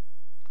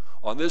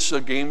 On this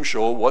game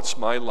show, What's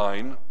My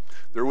Line,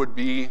 there would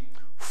be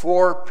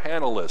 4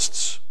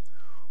 panelists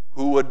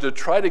who would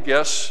try to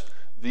guess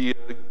the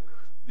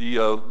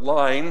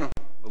line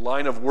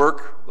of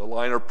work, the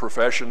line of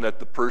profession that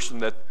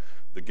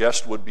the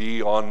guest would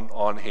be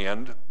on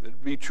hand.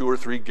 It'd be 2 or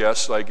 3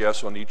 guests, I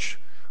guess, on each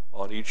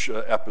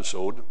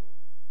episode.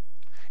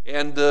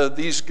 And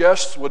these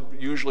guests would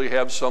usually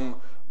have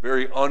some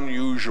very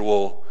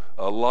unusual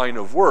line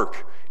of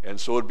work, and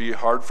so it'd be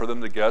hard for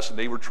them to guess, and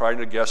they were trying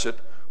to guess it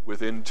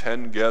within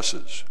 10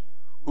 guesses.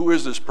 Who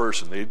is this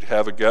person? They'd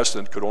have a guess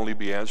that could only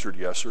be answered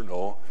yes or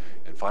no,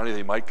 and finally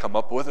they might come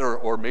up with it,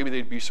 or maybe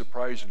they'd be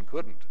surprised and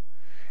couldn't.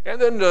 And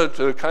then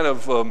to kind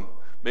of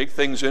make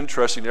things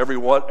interesting, every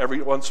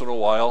once in a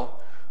while,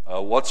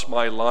 What's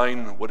My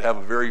Line would have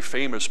a very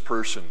famous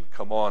person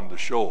come on the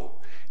show.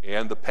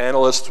 And the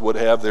panelists would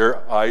have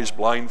their eyes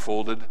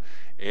blindfolded,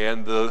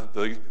 and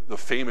the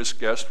famous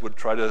guest would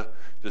try to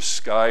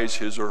disguise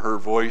his or her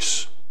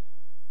voice,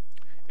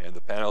 and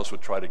the panelists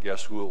would try to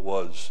guess who it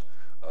was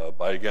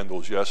by, again,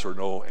 those yes or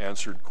no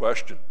answered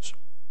questions.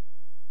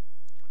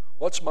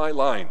 What's my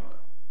line?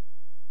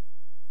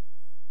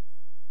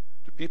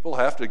 Do people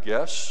have to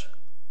guess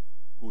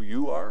who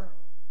you are?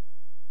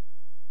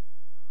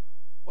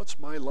 What's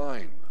my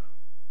line?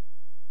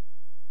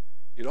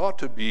 It ought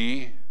to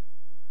be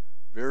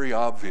very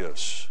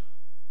obvious.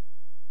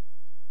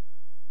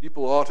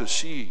 People ought to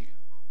see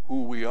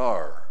who we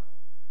are,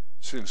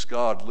 since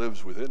God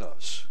lives within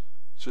us,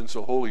 since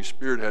the Holy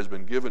Spirit has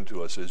been given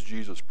to us as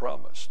Jesus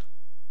promised.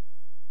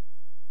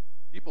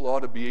 People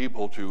ought to be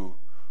able to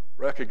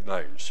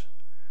recognize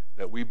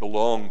that we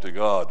belong to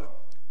God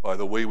by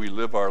the way we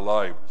live our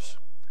lives,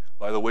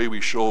 by the way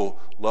we show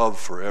love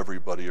for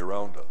everybody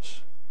around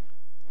us.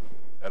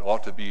 That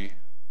ought to be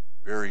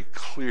very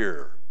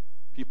clear.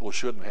 People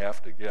shouldn't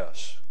have to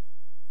guess.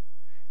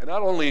 And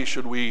not only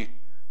should we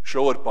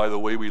show it by the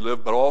way we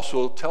live, but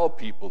also tell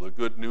people the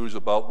good news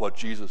about what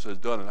Jesus has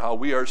done and how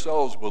we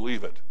ourselves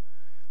believe it,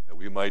 that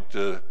we might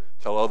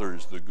tell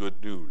others the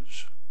good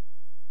news.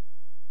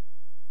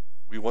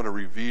 We want to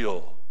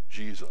reveal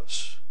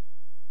Jesus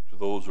to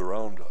those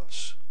around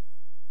us.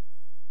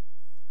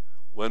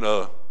 When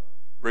a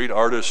great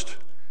artist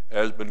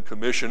has been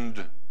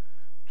commissioned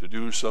to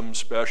do some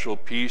special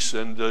piece,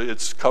 and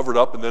it's covered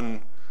up, and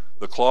then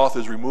the cloth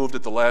is removed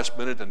at the last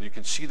minute, and you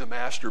can see the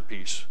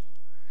masterpiece.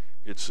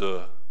 It's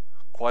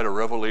quite a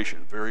revelation,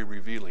 very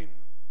revealing.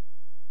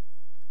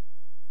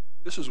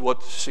 This is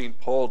what St.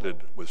 Paul did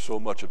with so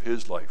much of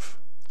his life.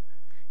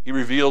 He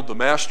revealed the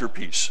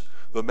masterpiece,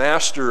 the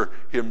master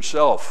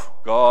himself,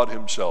 God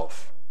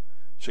himself.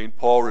 St.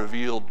 Paul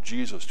revealed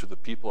Jesus to the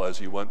people as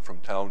he went from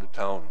town to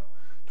town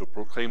to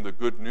proclaim the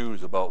good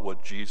news about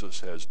what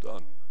Jesus has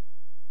done.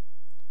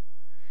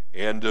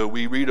 And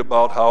we read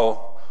about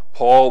how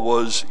Paul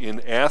was in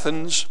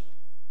Athens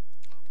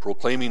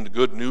proclaiming the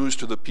good news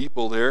to the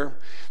people there.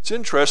 It's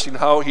interesting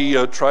how he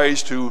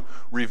tries to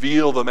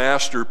reveal the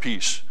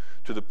masterpiece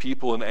to the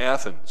people in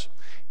Athens.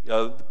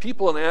 The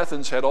people in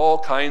Athens had all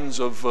kinds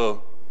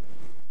of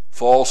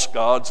false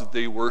gods that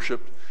they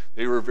worshipped.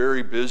 They were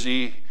very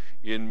busy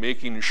in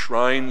making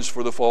shrines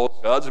for the false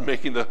gods and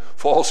making the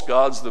false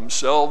gods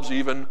themselves,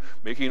 even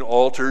making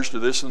altars to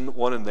this and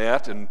one and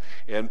that.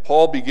 And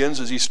Paul begins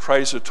as he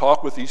tries to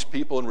talk with these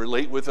people and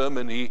relate with them,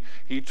 and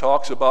he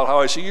talks about how,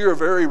 I see you're a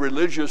very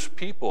religious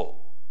people.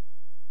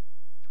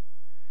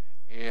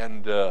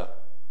 And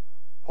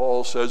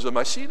Paul says to them,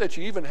 I see that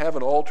you even have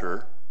an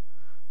altar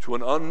to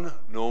an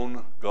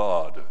unknown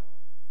God.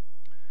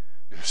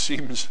 It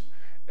seems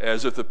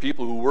as if the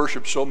people who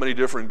worship so many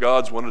different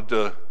gods wanted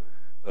to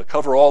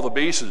cover all the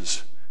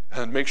bases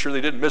and make sure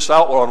they didn't miss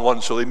out on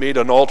one, so they made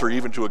an altar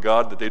even to a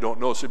God that they don't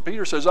know. So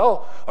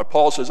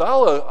Paul says,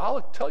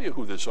 I'll tell you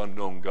who this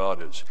unknown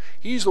God is.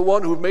 He's the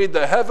one who made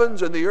the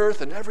heavens and the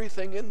earth and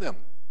everything in them.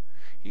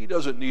 He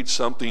doesn't need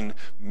something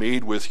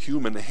made with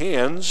human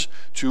hands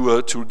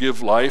to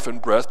give life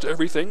and breath to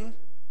everything.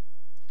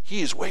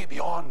 He is way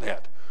beyond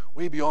that,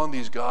 way beyond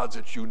these gods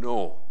that you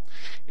know.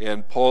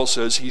 And Paul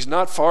says, he's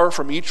not far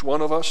from each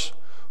one of us,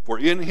 for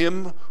in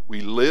him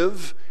we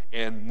live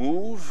and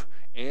move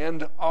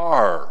and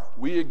are.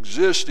 We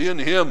exist in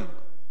him.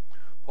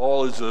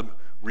 Paul is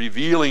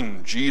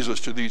revealing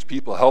Jesus to these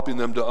people, helping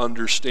them to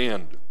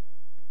understand.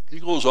 He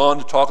goes on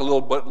to talk a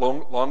little bit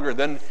longer, and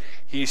then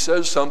he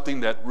says something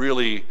that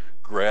really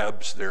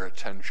grabs their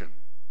attention.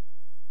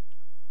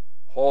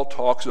 Paul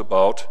talks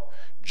about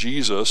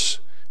Jesus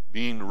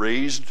being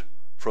raised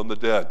from the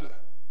dead.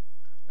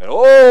 And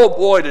oh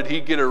boy, did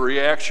he get a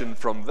reaction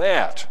from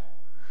that.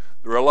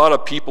 There were a lot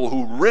of people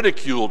who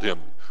ridiculed him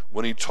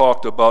when he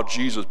talked about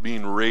Jesus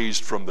being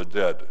raised from the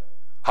dead.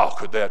 How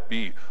could that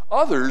be?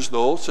 Others,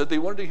 though, said they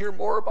wanted to hear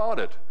more about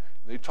it.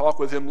 They talked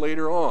with him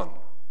later on.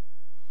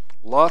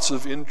 Lots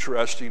of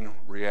interesting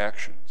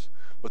reactions.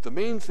 But the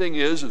main thing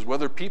is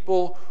whether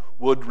people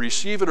would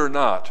receive it or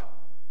not,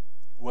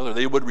 whether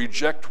they would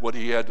reject what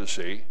he had to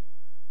say,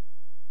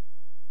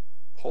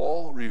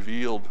 Paul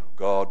revealed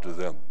God to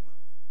them.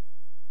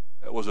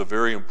 That was a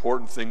very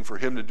important thing for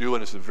him to do,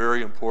 and it's a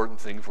very important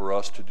thing for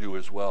us to do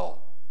as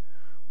well.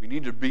 We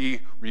need to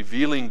be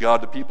revealing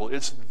God to people.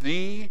 It's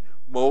the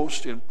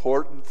most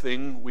important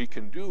thing we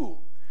can do,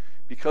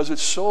 because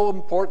it's so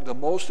important, the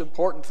most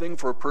important thing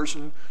for a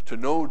person to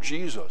know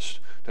Jesus,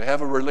 to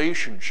have a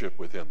relationship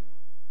with him.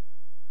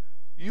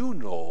 You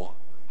know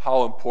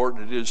how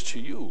important it is to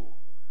you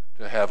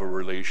to have a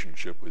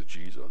relationship with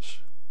Jesus.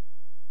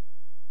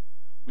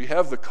 We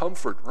have the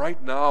comfort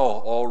right now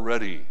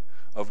already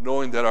of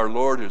knowing that our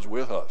Lord is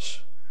with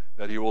us,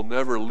 that he will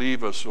never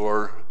leave us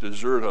or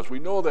desert us. We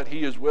know that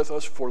he is with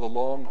us for the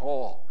long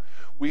haul.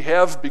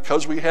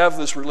 Because we have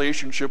this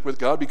relationship with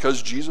God,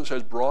 because Jesus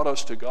has brought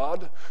us to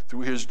God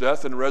through his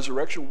death and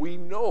resurrection, we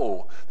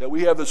know that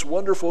we have this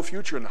wonderful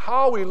future, and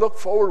how we look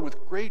forward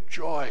with great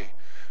joy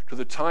to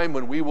the time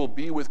when we will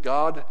be with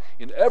God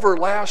in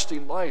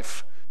everlasting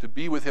life, to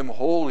be with him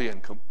wholly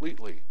and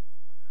completely.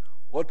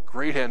 What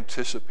great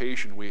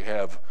anticipation we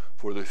have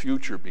for the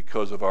future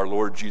because of our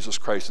Lord Jesus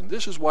Christ. And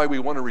this is why we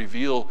want to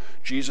reveal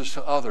Jesus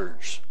to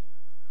others,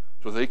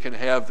 so they can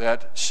have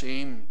that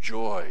same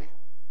joy,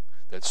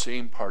 that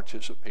same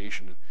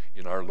participation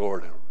in our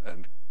Lord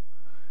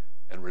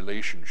and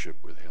relationship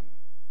with him.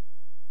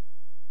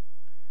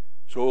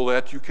 So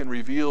that you can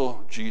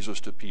reveal Jesus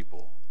to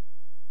people.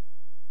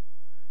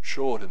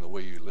 Show it in the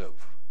way you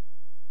live.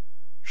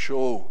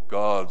 Show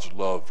God's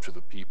love to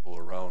the people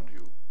around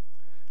you.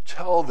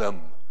 Tell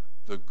them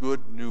the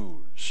good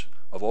news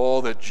of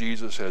all that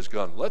Jesus has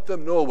done. Let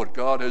them know what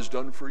God has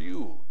done for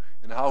you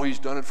and how he's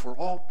done it for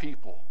all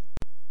people.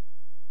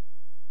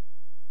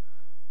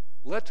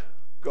 Let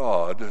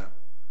God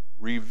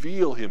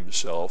reveal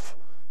himself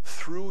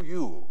through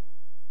you,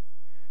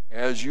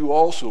 as you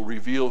also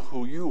reveal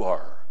who you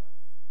are,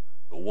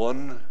 the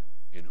one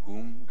in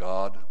whom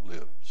God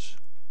lives.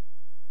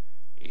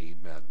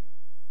 Amen.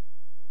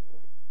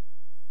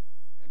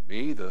 And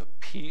may the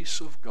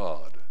peace of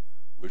God,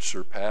 which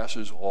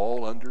surpasses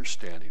all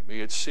understanding,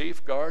 may it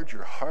safeguard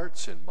your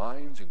hearts and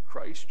minds in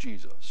Christ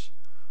Jesus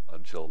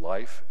until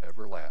life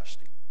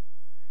everlasting.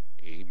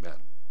 Amen.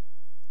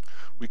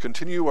 We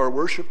continue our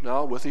worship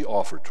now with the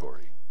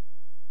offertory.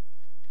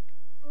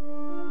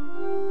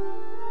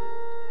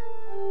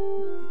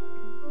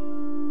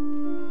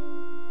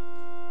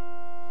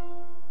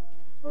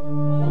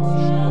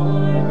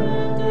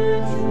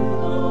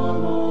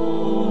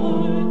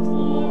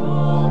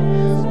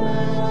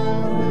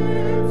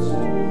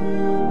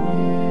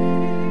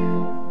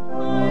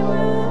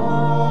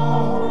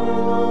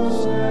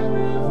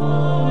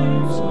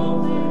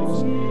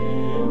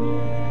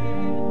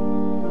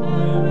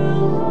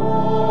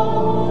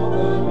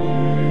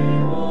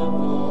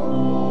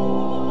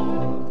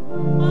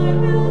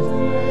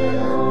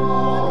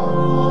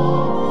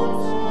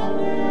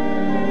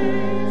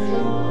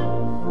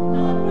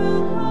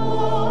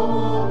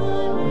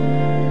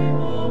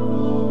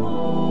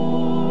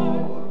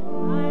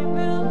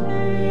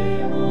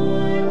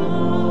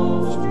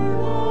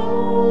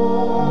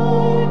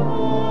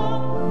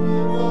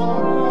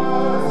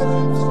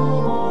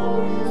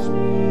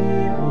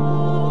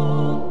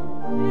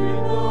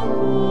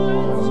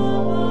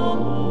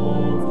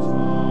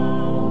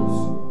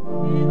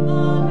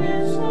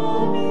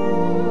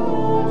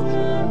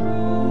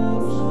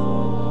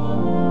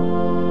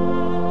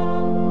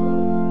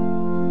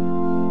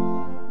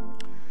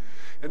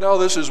 Now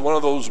this is one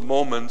of those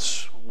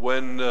moments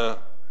when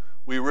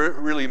we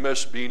really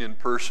miss being in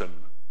person.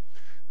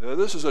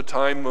 This is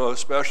a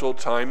special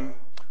time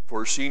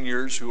for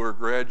seniors who are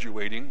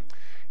graduating.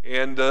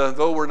 And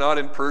though we're not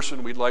in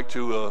person, we'd like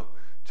to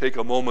take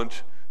a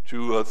moment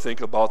to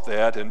think about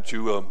that and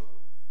to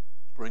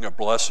bring a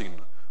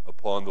blessing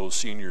upon those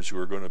seniors who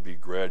are going to be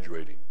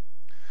graduating.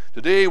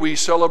 Today we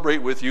celebrate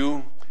with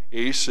you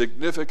a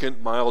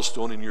significant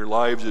milestone in your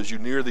lives as you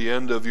near the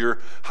end of your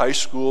high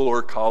school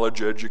or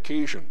college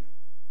education.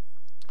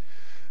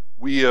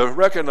 We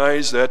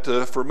recognize that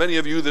for many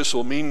of you this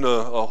will mean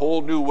a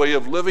whole new way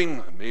of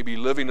living, maybe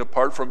living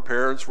apart from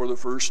parents for the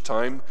first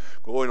time,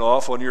 going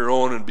off on your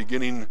own and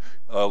beginning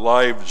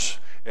lives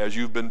as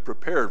you've been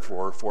prepared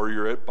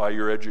by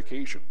your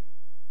education.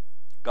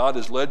 God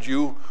has led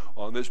you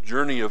on this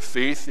journey of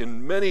faith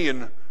in many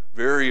and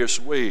various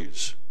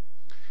ways.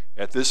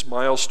 At this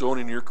milestone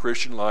in your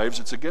Christian lives,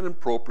 it's again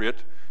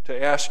appropriate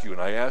to ask you,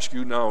 and I ask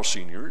you now,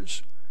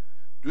 seniors,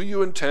 do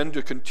you intend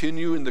to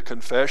continue in the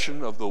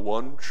confession of the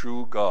one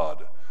true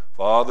God,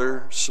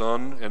 Father,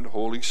 Son, and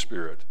Holy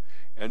Spirit,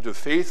 and to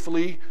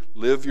faithfully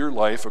live your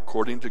life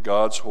according to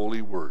God's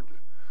holy word?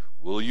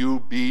 Will you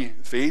be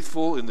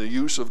faithful in the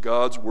use of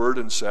God's word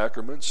and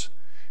sacraments?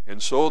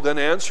 And so then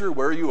answer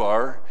where you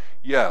are,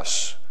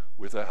 yes,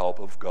 with the help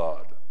of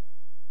God.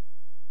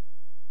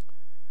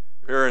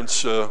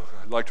 Parents, I'd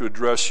like to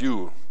address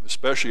you,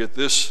 especially at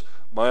this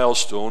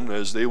milestone,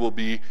 as they will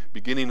be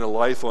beginning a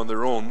life on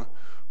their own.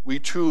 We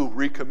too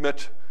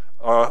recommit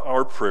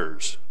our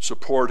prayers,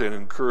 support, and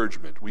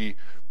encouragement. We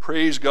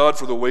praise God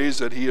for the ways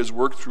that he has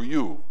worked through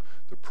you,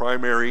 the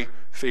primary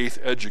faith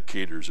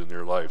educators in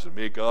their lives. And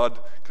may God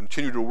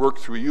continue to work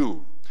through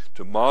you to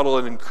to model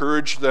and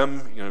encourage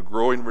them in a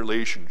growing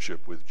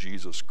relationship with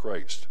Jesus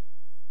Christ.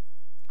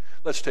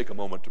 Let's take a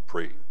moment to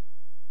pray.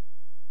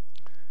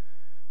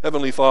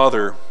 Heavenly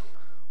Father,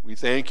 we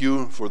thank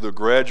you for the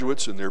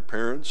graduates and their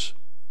parents.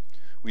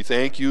 We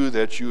thank you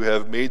that you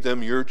have made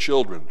them your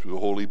children through the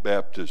holy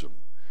baptism,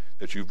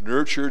 that you've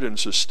nurtured and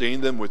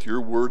sustained them with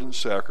your word and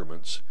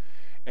sacraments,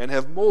 and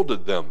have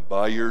molded them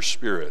by your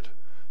Spirit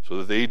so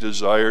that they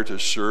desire to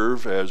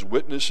serve as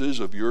witnesses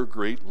of your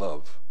great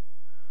love.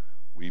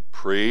 We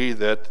pray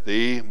that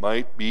they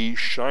might be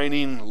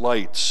shining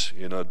lights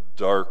in a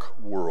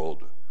dark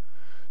world.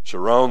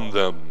 Surround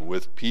them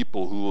with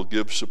people who will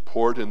give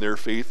support in their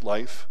faith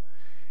life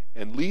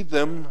and lead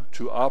them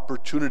to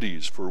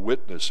opportunities for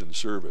witness and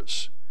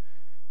service.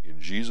 In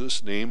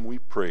Jesus' name we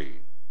pray.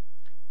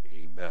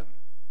 Amen.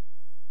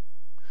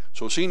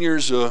 So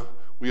seniors,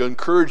 we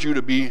encourage you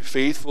to be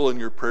faithful in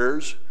your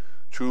prayers,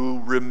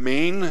 to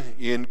remain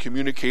in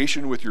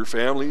communication with your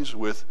families,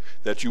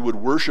 that you would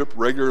worship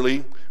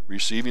regularly,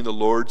 receiving the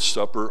Lord's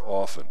Supper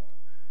often.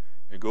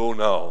 And go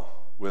now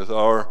with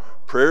our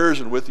prayers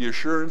and with the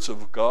assurance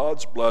of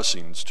God's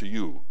blessings to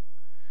you.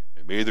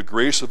 And may the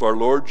grace of our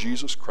Lord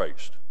Jesus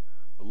Christ,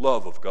 the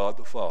love of God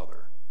the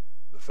Father,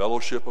 the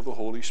fellowship of the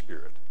Holy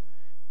Spirit,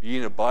 be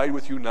and abide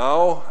with you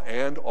now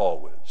and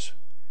always.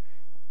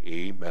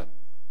 Amen.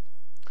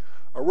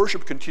 Our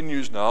worship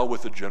continues now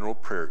with the general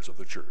prayers of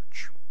the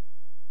church.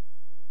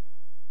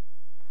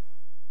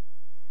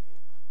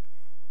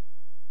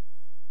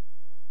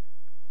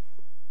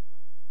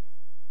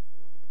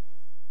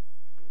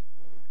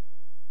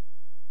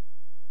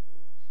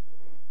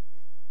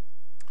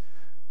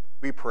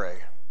 We pray.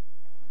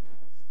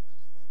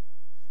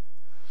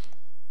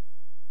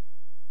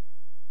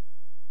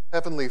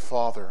 Heavenly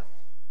Father,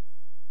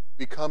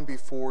 we come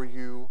before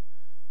you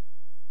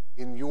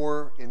in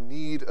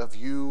need of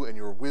you and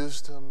your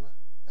wisdom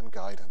and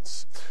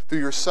guidance. Through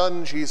your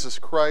Son, Jesus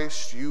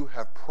Christ, you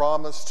have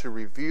promised to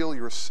reveal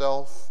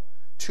yourself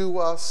to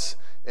us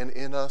and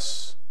in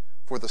us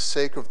for the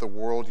sake of the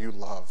world you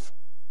love.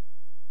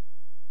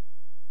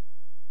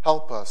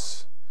 Help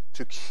us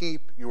to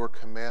keep your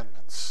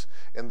commandments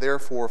and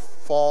therefore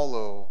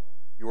follow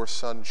your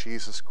Son,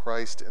 Jesus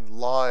Christ, in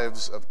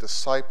lives of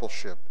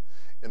discipleship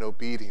and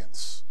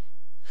obedience.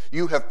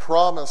 You have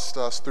promised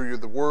us through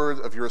the word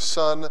of your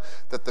Son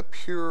that the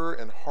pure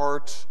in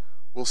heart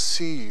will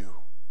see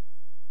you.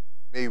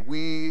 May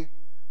we,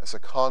 as a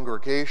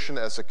congregation,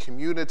 as a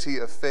community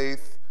of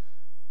faith,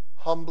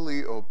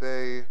 humbly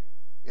obey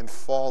and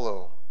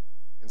follow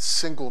in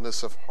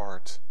singleness of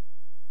heart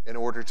in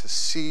order to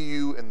see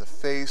you in the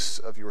face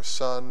of your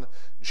Son,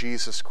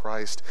 Jesus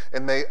Christ.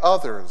 And may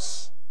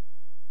others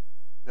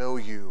know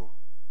you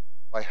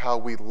by how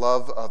we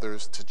love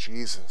others to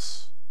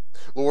Jesus.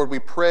 Lord, we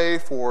pray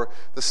for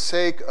the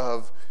sake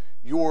of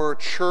your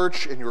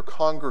church and your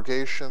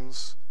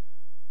congregations,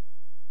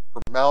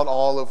 for Mount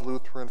Olive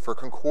Lutheran, for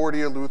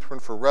Concordia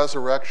Lutheran, for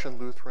Resurrection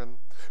Lutheran,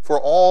 for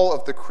all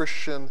of the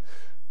Christian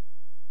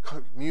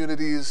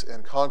communities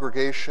and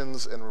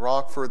congregations in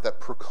Rockford that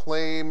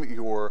proclaim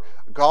your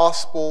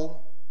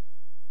gospel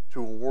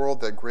to a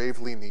world that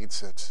gravely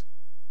needs it.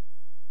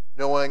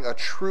 Knowing a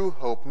true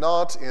hope,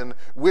 not in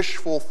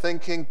wishful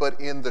thinking,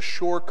 but in the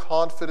sure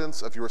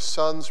confidence of your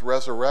Son's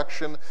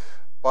resurrection,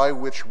 by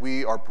which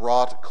we are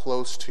brought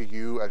close to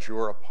you, as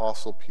your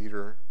Apostle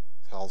Peter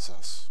tells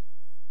us.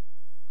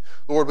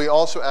 Lord, we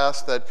also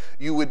ask that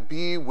you would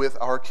be with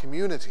our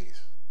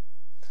communities,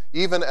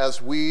 even as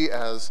we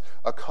as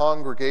a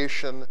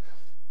congregation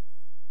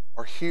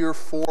are here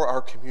for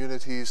our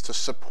communities to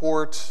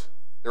support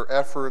their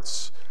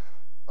efforts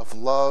of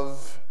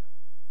love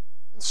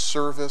and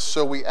service.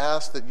 So we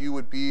ask that you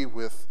would be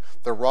with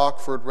the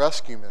Rockford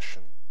Rescue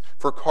Mission,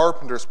 for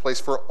Carpenter's Place,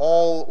 for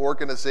all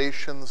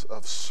organizations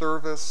of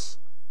service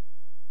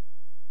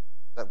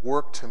that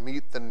work to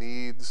meet the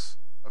needs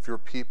of your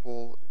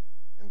people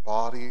in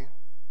body.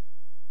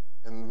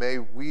 And may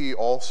we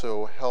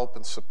also help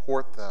and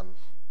support them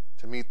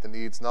to meet the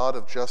needs not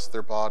of just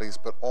their bodies,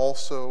 but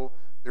also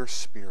their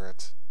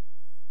spirit,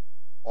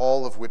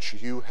 all of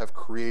which you have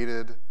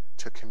created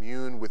to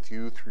commune with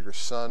you through your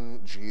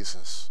Son,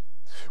 Jesus.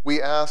 We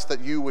ask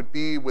that you would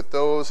be with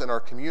those in our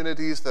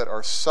communities that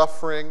are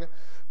suffering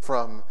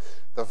from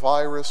the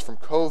virus, from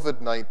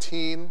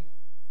COVID-19,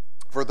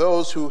 for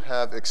those who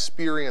have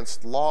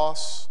experienced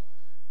loss,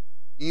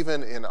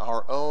 even in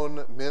our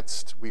own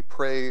midst. We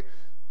pray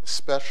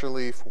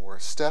especially for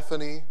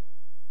Stephanie,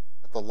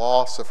 the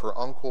loss of her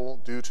uncle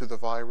due to the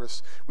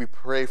virus. We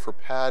pray for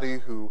Patty,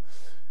 who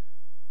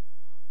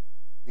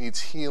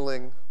needs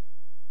healing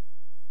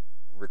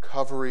and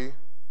recovery.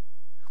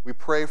 We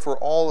pray for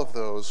all of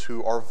those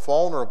who are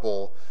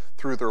vulnerable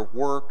through their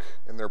work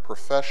and their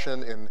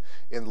profession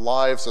in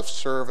lives of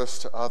service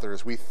to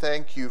others. We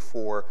thank you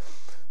for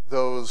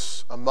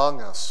those among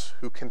us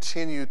who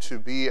continue to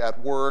be at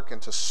work and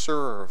to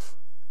serve,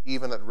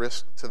 even at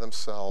risk to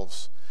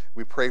themselves.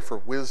 We pray for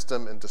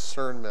wisdom and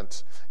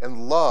discernment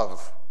and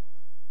love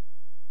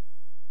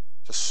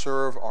to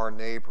serve our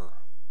neighbor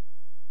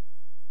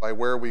by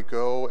where we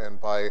go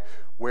and by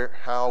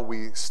how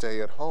we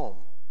stay at home.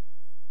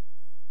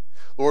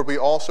 Lord, we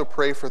also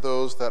pray for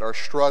those that are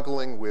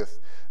struggling with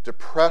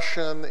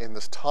depression in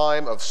this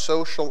time of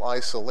social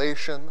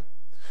isolation.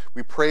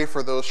 We pray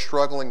for those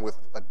struggling with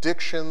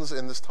addictions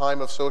in this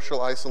time of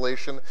social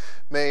isolation.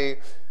 May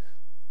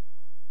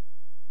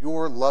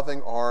your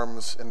loving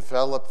arms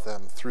envelop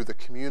them through the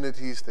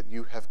communities that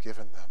you have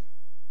given them.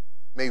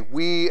 May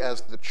we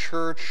as the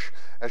church,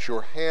 as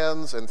your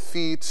hands and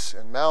feet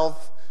and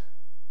mouth,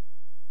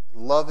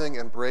 in loving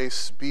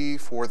embrace be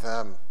for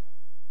them,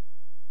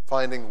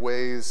 finding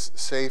ways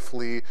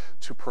safely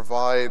to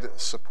provide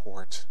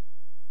support.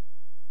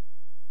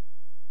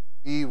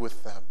 Be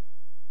with them.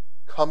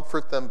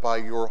 Comfort them by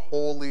your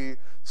Holy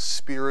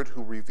Spirit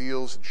who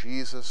reveals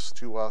Jesus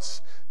to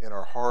us in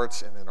our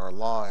hearts and in our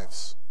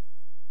lives.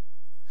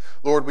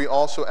 Lord, we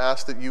also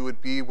ask that you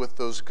would be with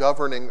those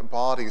governing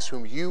bodies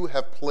whom you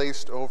have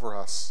placed over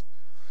us.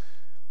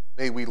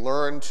 May we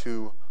learn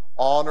to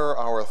honor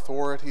our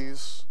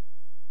authorities,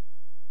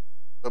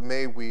 but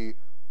may we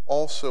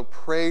also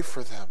pray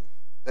for them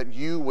that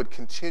you would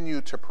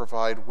continue to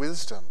provide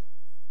wisdom.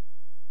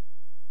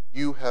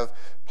 You have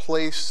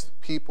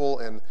placed people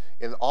in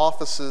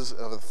offices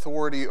of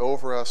authority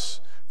over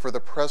us for the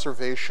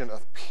preservation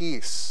of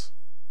peace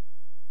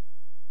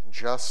and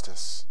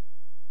justice.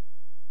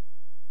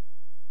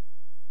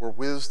 Where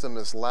wisdom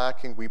is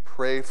lacking, we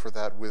pray for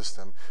that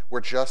wisdom.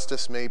 Where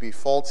justice may be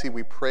faulty,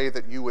 we pray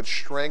that you would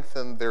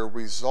strengthen their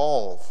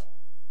resolve.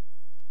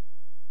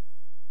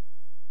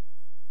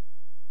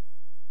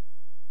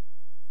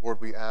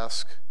 Lord, we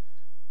ask,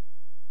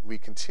 we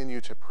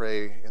continue to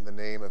pray in the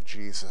name of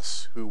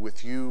Jesus, who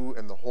with you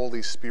and the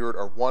Holy Spirit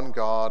are one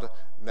God,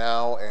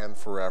 now and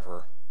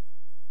forever.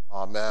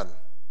 Amen.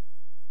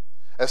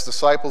 As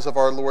disciples of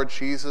our Lord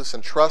Jesus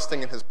and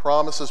trusting in his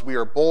promises, we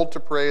are bold to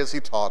pray as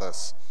he taught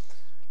us.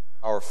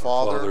 Our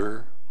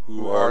Father,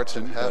 who art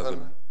in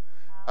heaven,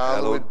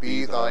 hallowed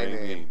be thy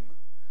name.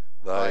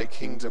 Thy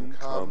kingdom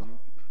come,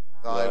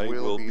 thy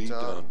will be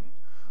done,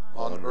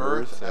 on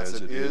earth as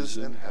it is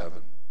in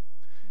heaven.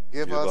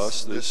 Give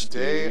us this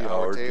day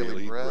our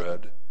daily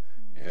bread,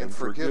 and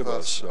forgive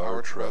us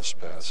our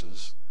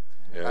trespasses,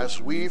 as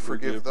we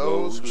forgive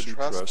those who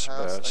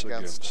trespass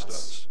against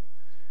us.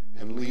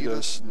 And lead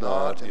us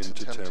not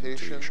into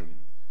temptation,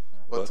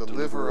 but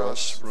deliver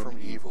us from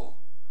evil.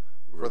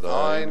 For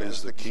thine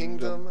is the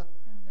kingdom,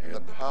 and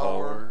the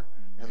power,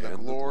 and the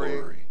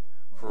glory,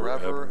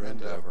 forever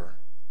and ever.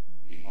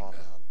 Amen.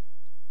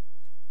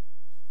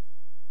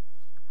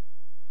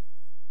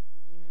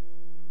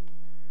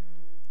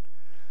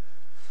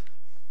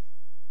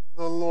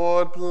 The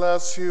Lord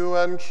bless you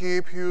and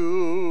keep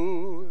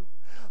you.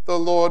 The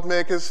Lord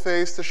make his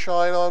face to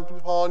shine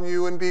upon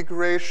you and be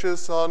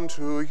gracious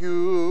unto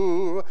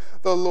you.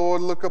 The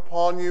Lord look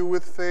upon you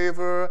with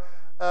favor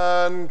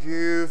and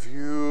give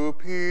you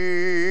peace.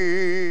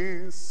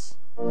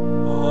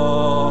 Amen.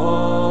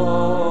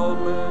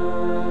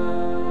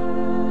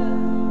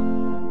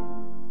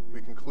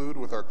 We conclude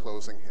with our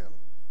closing hymn.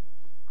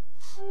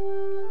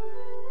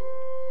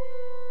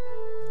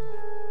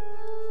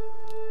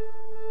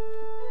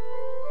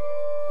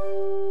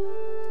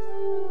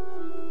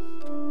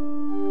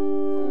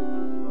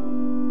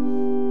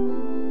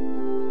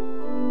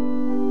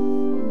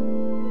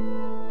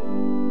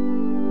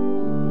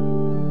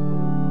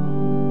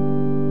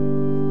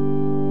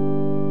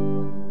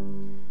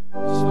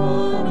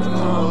 Son of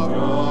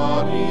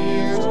God,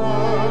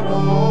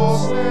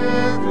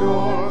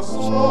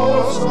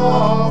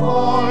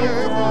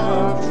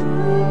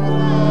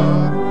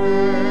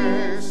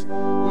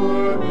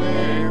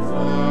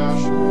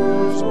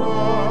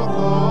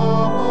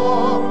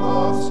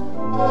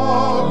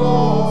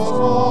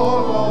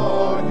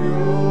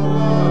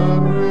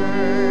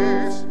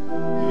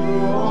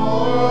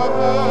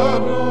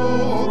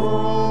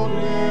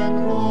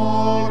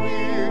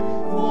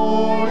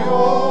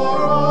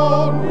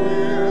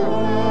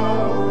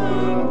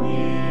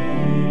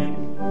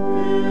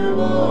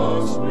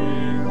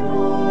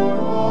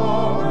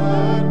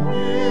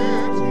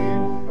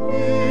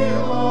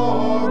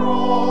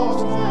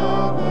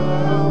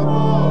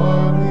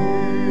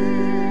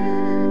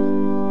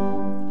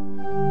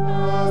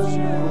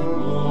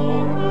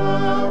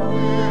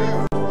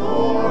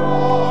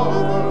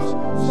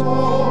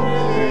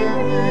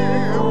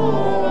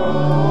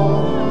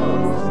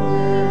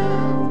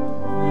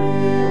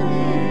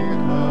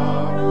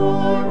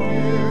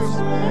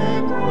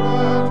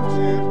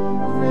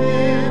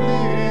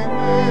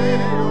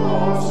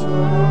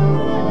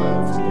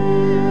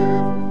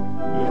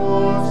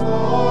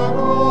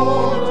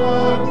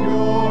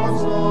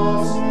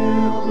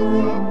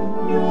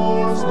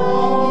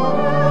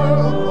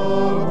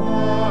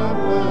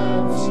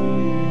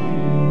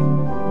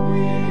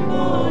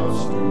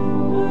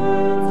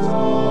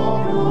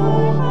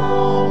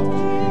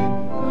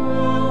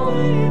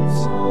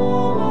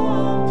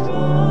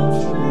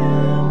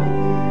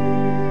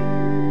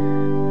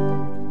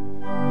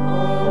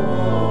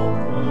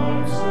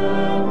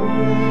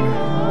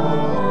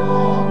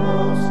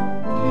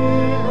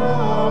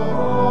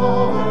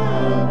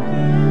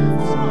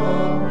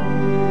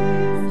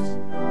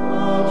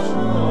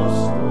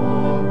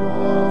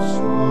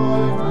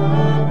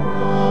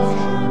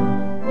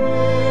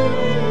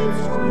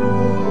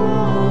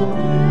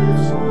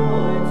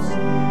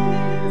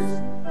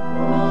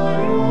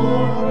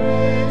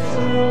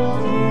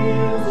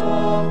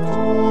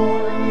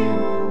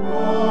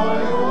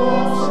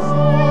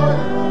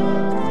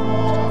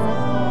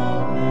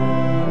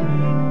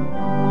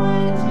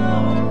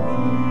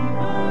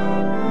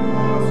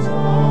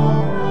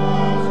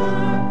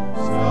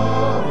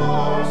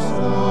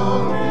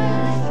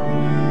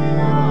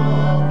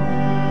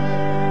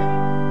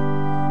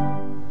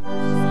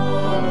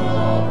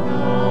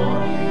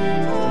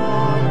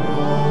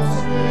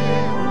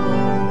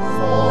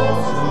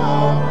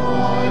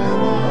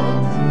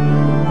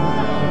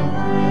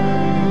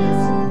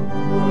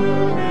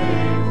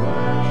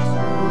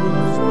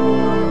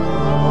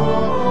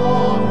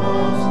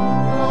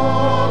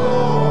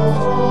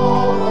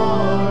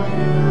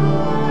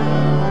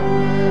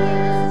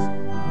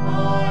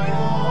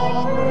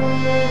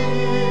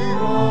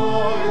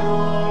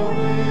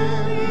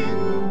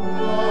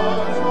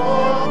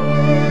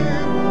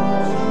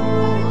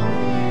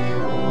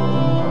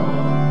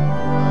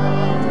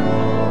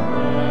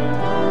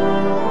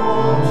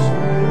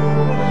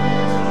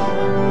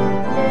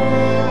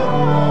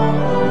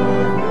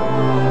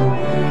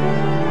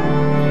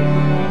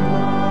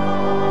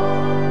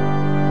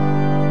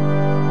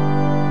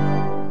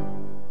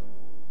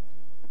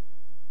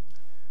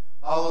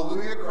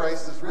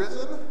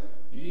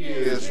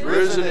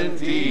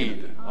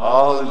 indeed.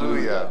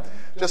 Hallelujah.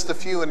 Just a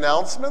few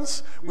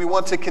announcements. We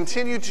want to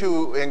continue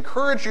to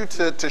encourage you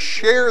to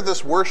share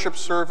this worship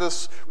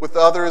service with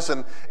others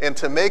and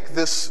to make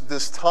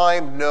this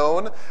time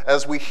known.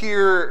 As we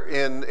hear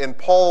in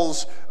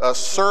Paul's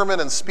sermon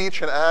and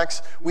speech in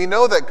Acts, we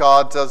know that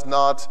God is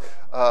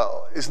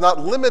not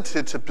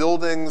limited to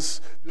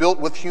buildings built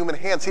with human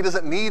hands. He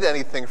doesn't need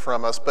anything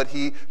from us, but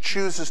he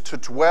chooses to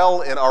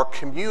dwell in our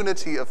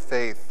community of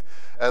faith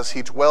as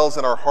he dwells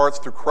in our hearts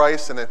through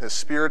Christ and in his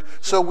Spirit,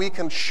 so we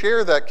can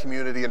share that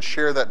community and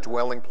share that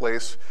dwelling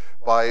place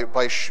by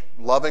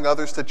loving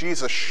others to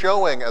Jesus,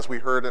 showing, as we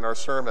heard in our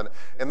sermon.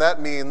 And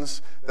that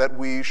means that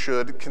we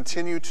should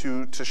continue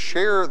to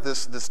share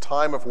this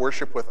time of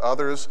worship with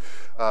others.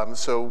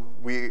 So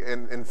we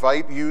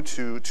invite you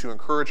to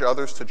encourage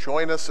others to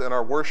join us in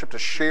our worship, to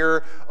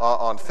share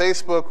on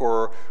Facebook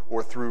or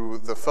through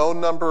the phone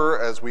number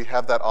as we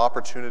have that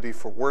opportunity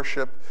for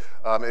worship.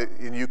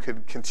 And you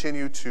could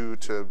continue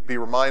to be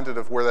reminded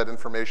of where that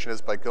information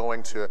is by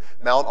going to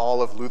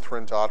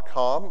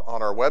mountolivelutheran.com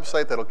on our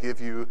website. That'll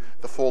give you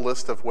the full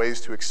list of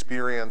ways to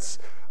experience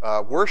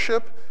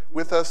worship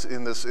with us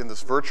in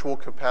this virtual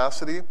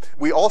capacity.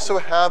 We also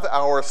have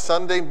our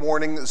Sunday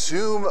morning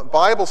Zoom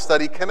Bible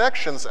Study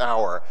Connections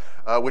Hour,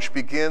 which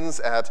begins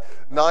at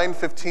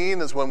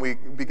 9:15 is when we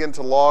begin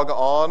to log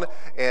on,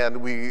 and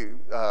we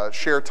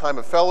share time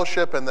of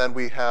fellowship, and then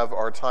we have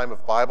our time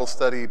of Bible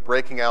study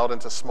breaking out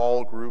into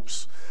small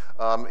groups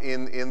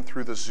in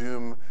through the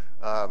Zoom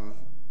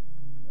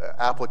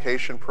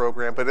application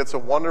program. But it's a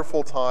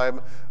wonderful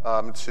time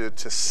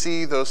to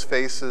see those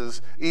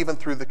faces even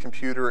through the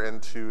computer,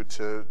 and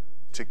to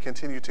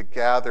continue to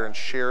gather and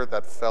share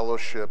that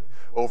fellowship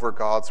over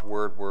God's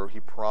word, where he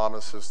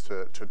promises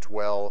to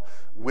dwell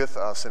with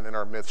us and in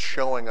our midst,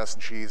 showing us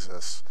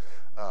Jesus.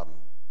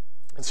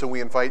 And so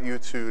we invite you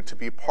to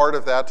be part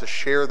of that, to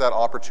share that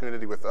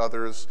opportunity with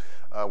others.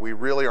 We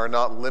really are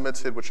not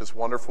limited, which is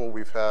wonderful.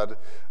 We've had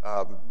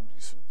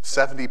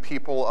 70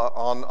 people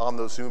on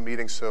those Zoom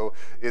meetings, so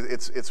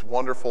it's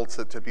wonderful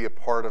to be a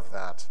part of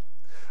that.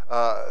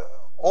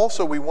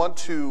 Also, we want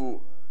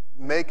to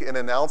make an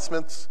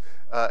announcement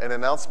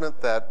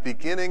that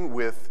beginning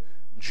with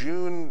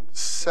June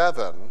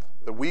 7,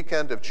 the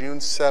weekend of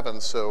June 7,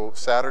 so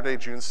Saturday,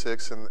 June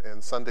 6,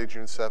 and Sunday,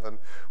 June 7,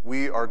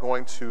 we are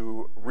going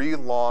to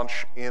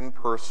relaunch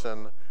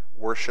in-person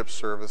worship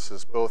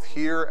services, both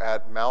here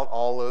at Mount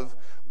Olive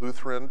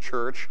Lutheran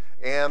Church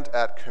and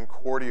at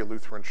Concordia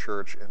Lutheran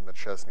Church in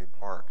Machesney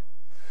Park.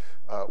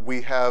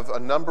 We have a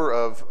number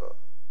of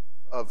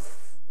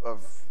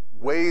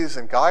ways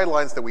and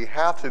guidelines that we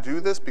have to do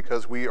this,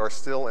 because we are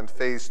still in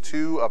phase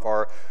 2 of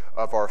our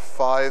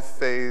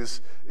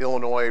 5-phase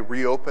Illinois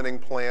reopening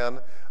plan.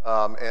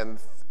 And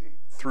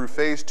through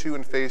phase 2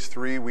 and phase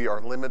 3, we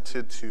are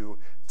limited to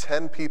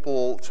 10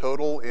 people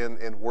total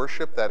in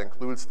worship. That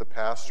includes the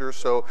pastor.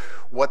 So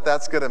what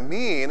that's going to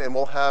mean, and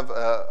we'll have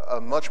a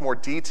much more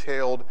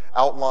detailed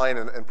outline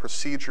and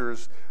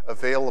procedures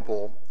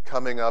available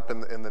coming up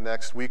in the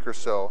next week or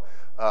so.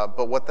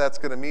 But what that's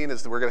going to mean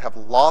is that we're going to have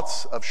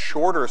lots of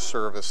shorter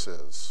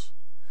services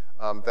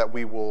that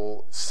we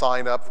will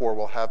sign up for.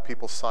 We'll have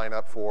people sign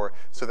up for,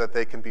 so that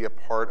they can be a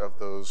part of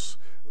those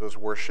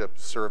worship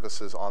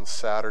services on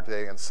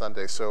Saturday and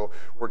Sunday. So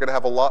we're going to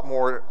have a lot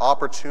more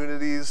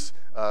opportunities,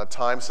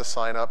 times to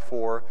sign up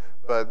for.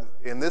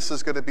 And this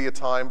is going to be a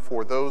time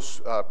for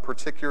those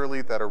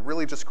particularly that are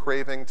really just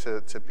craving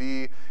to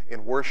be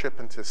in worship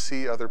and to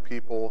see other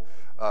people,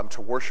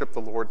 to worship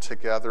the Lord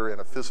together in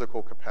a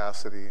physical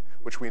capacity,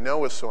 which we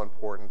know is so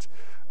important.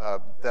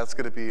 That's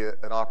going to be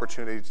an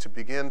opportunity to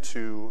begin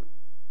to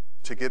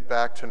get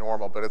back to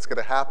normal. But it's going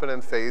to happen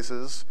in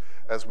phases,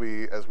 as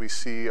we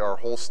see our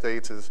whole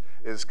state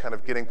is kind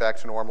of getting back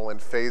to normal in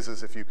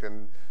phases, if you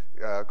can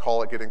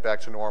call it getting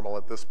back to normal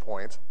at this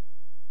point.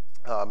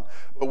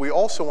 But we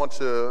also want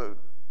to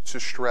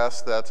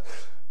stress that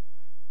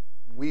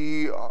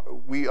we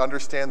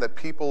understand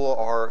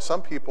that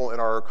some people in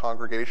our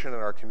congregation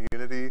and our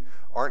community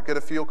aren't going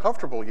to feel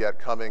comfortable yet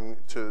coming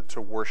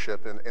to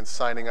worship and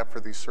signing up for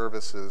these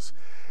services.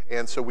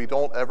 And so we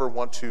don't ever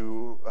want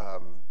to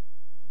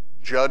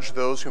judge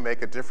those who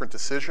make a different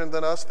decision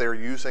than us. They're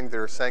using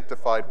their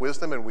sanctified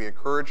wisdom, and we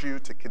encourage you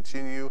to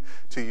continue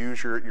to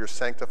use your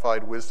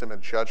sanctified wisdom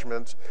and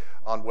judgment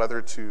on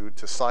whether to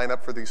sign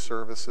up for these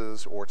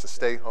services or to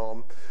stay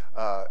home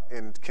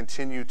and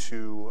continue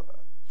to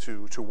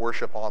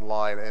worship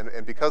online.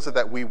 And because of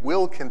that, we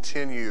will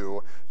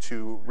continue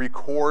to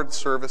record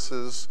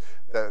services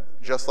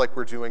that just like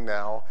we're doing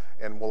now,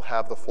 and we'll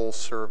have the full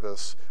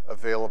service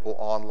available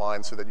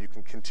online, so that you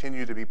can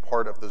continue to be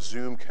part of the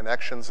Zoom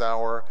Connections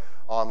Hour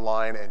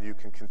online, and you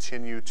can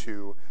continue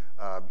to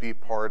be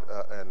part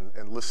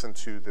and listen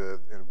to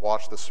and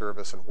watch the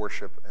service and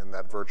worship in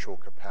that virtual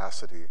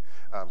capacity.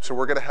 So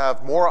we're going to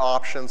have more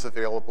options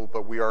available,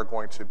 but we are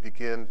going to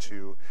begin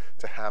to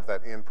have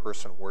that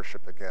in-person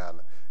worship again.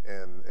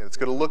 And it's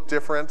going to look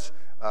different,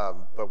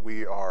 but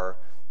we are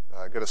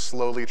going to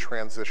slowly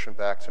transition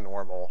back to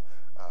normal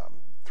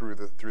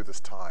through this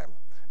time.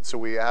 So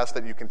we ask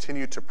that you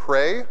continue to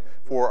pray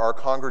for our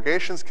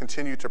congregations,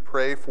 continue to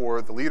pray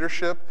for the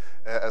leadership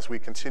as we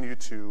continue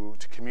to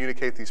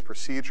communicate these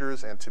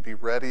procedures and to be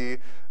ready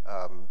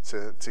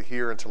to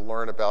hear and to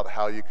learn about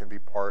how you can be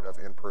part of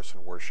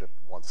in-person worship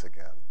once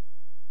again.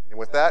 And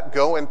with that,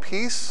 go in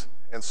peace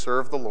and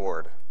serve the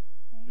Lord.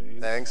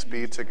 Thanks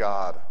be to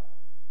God.